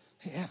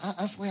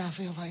 That's the way I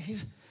feel like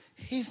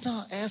He's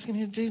not asking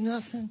you to do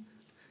nothing,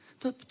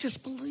 but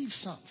just believe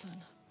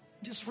something.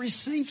 Just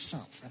receive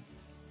something.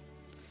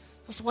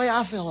 That's the way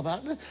I feel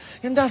about it.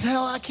 And that's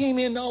how I came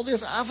into all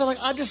this. I feel like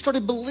I just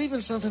started believing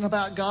something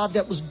about God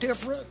that was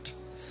different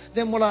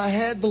than what I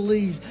had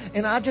believed.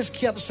 And I just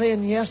kept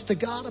saying yes to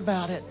God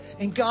about it.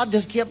 And God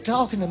just kept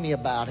talking to me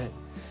about it.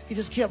 He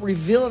just kept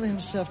revealing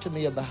Himself to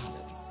me about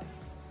it.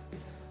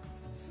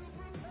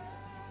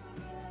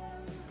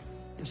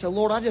 And so,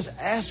 Lord, I just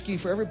ask you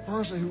for every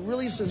person who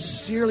really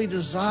sincerely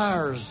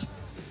desires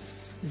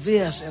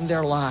this in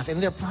their life,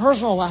 in their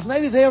personal life.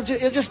 Maybe it'll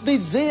just be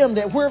them,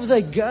 that wherever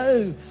they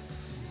go,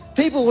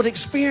 people would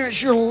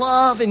experience your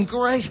love and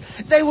grace.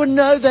 They would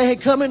know they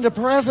had come into the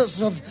presence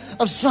of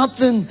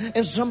something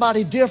and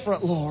somebody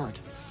different, Lord.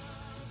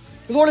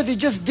 Lord, if you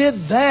just did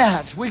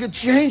that, we could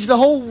change the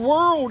whole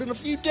world in a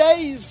few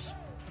days.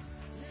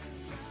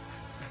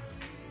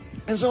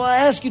 And so I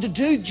ask you to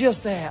do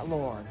just that,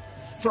 Lord,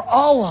 for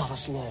all of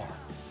us, Lord.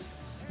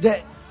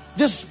 That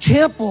this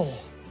temple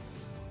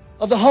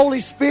of the Holy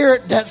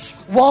Spirit that's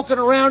walking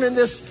around in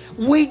this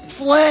weak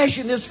flesh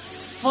and this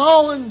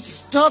fallen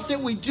stuff that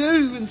we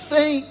do and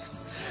think,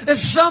 that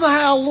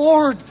somehow,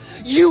 Lord,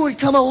 you would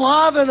come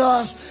alive in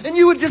us and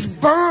you would just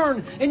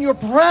burn, and your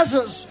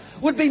presence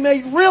would be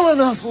made real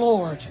in us,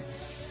 Lord.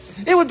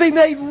 It would be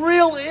made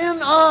real in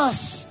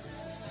us,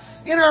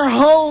 in our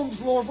homes,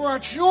 Lord, for our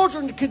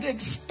children could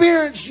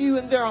experience you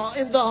in the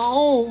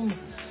home,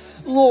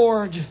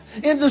 Lord,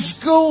 in the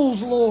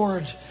schools,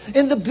 Lord,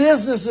 in the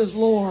businesses,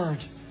 Lord.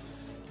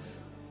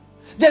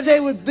 That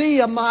there would be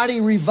a mighty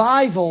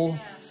revival,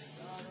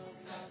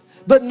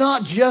 but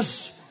not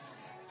just,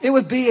 it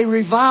would be a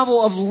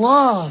revival of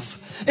love.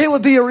 It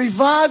would be a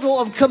revival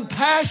of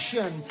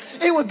compassion.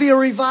 It would be a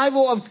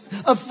revival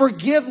of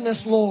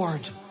forgiveness,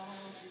 Lord.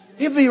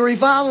 It would be a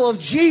revival of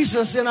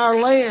Jesus in our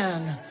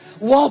land,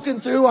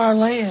 walking through our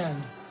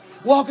land,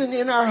 walking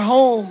in our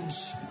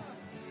homes.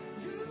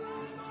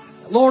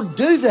 Lord,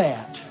 do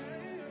that.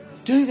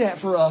 Do that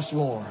for us,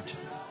 Lord.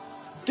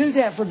 Do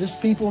that for this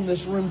people in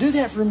this room. Do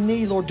that for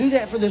me, Lord. Do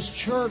that for this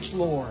church,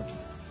 Lord.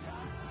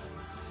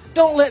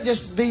 Don't let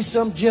this be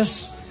some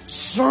just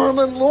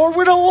sermon, Lord.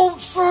 We don't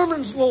want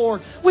sermons,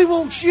 Lord. We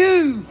want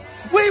you.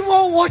 We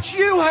want what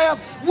you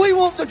have. We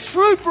want the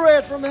true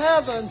bread from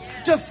heaven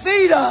to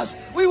feed us.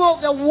 We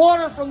want the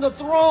water from the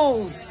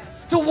throne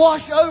to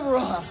wash over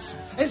us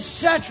and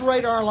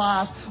saturate our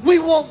lives. We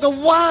want the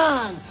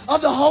wine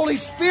of the Holy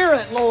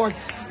Spirit, Lord.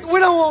 We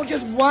don't want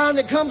just wine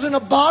that comes in a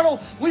bottle.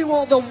 We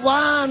want the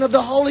wine of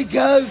the Holy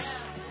Ghost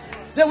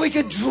that we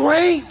could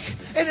drink,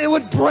 and it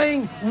would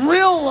bring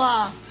real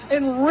life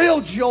and real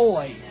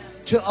joy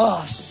to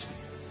us.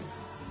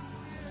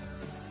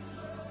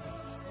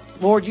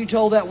 Lord, you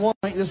told that woman,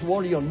 drink this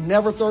water, you'll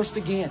never thirst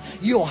again.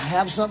 You'll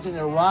have something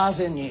that rise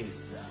in you.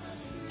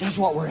 That's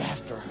what we're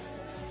after.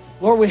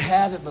 Lord, we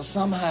have it, but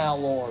somehow,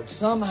 Lord,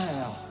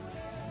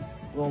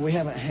 Lord, we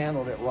haven't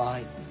handled it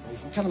right.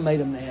 We've kind of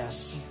made a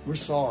mess. We're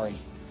sorry.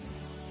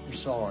 We're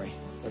sorry.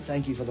 But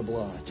thank you for the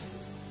blood.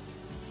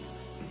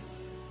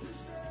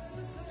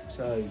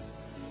 So,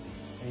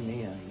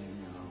 amen.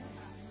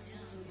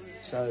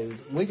 So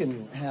we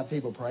can have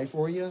people pray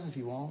for you if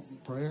you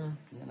want prayer.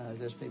 You know,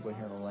 there's people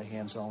here to lay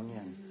hands on you.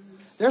 And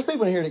there's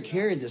people in here that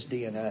carry this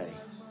DNA.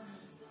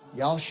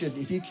 Y'all should,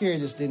 if you carry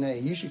this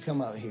DNA, you should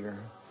come up here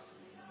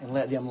and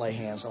let them lay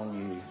hands on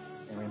you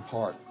and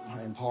impart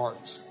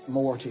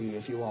more to you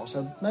if you want.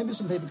 So maybe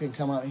some people can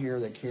come out here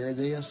that carry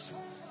this,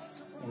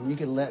 and you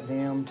could let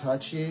them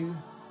touch you.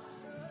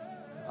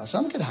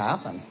 Something could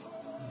happen.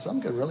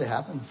 Something could really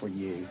happen for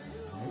you.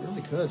 It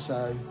really could.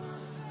 So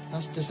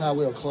that's just how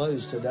we'll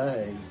close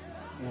today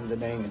in the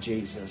name of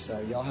Jesus. So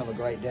y'all have a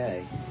great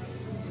day.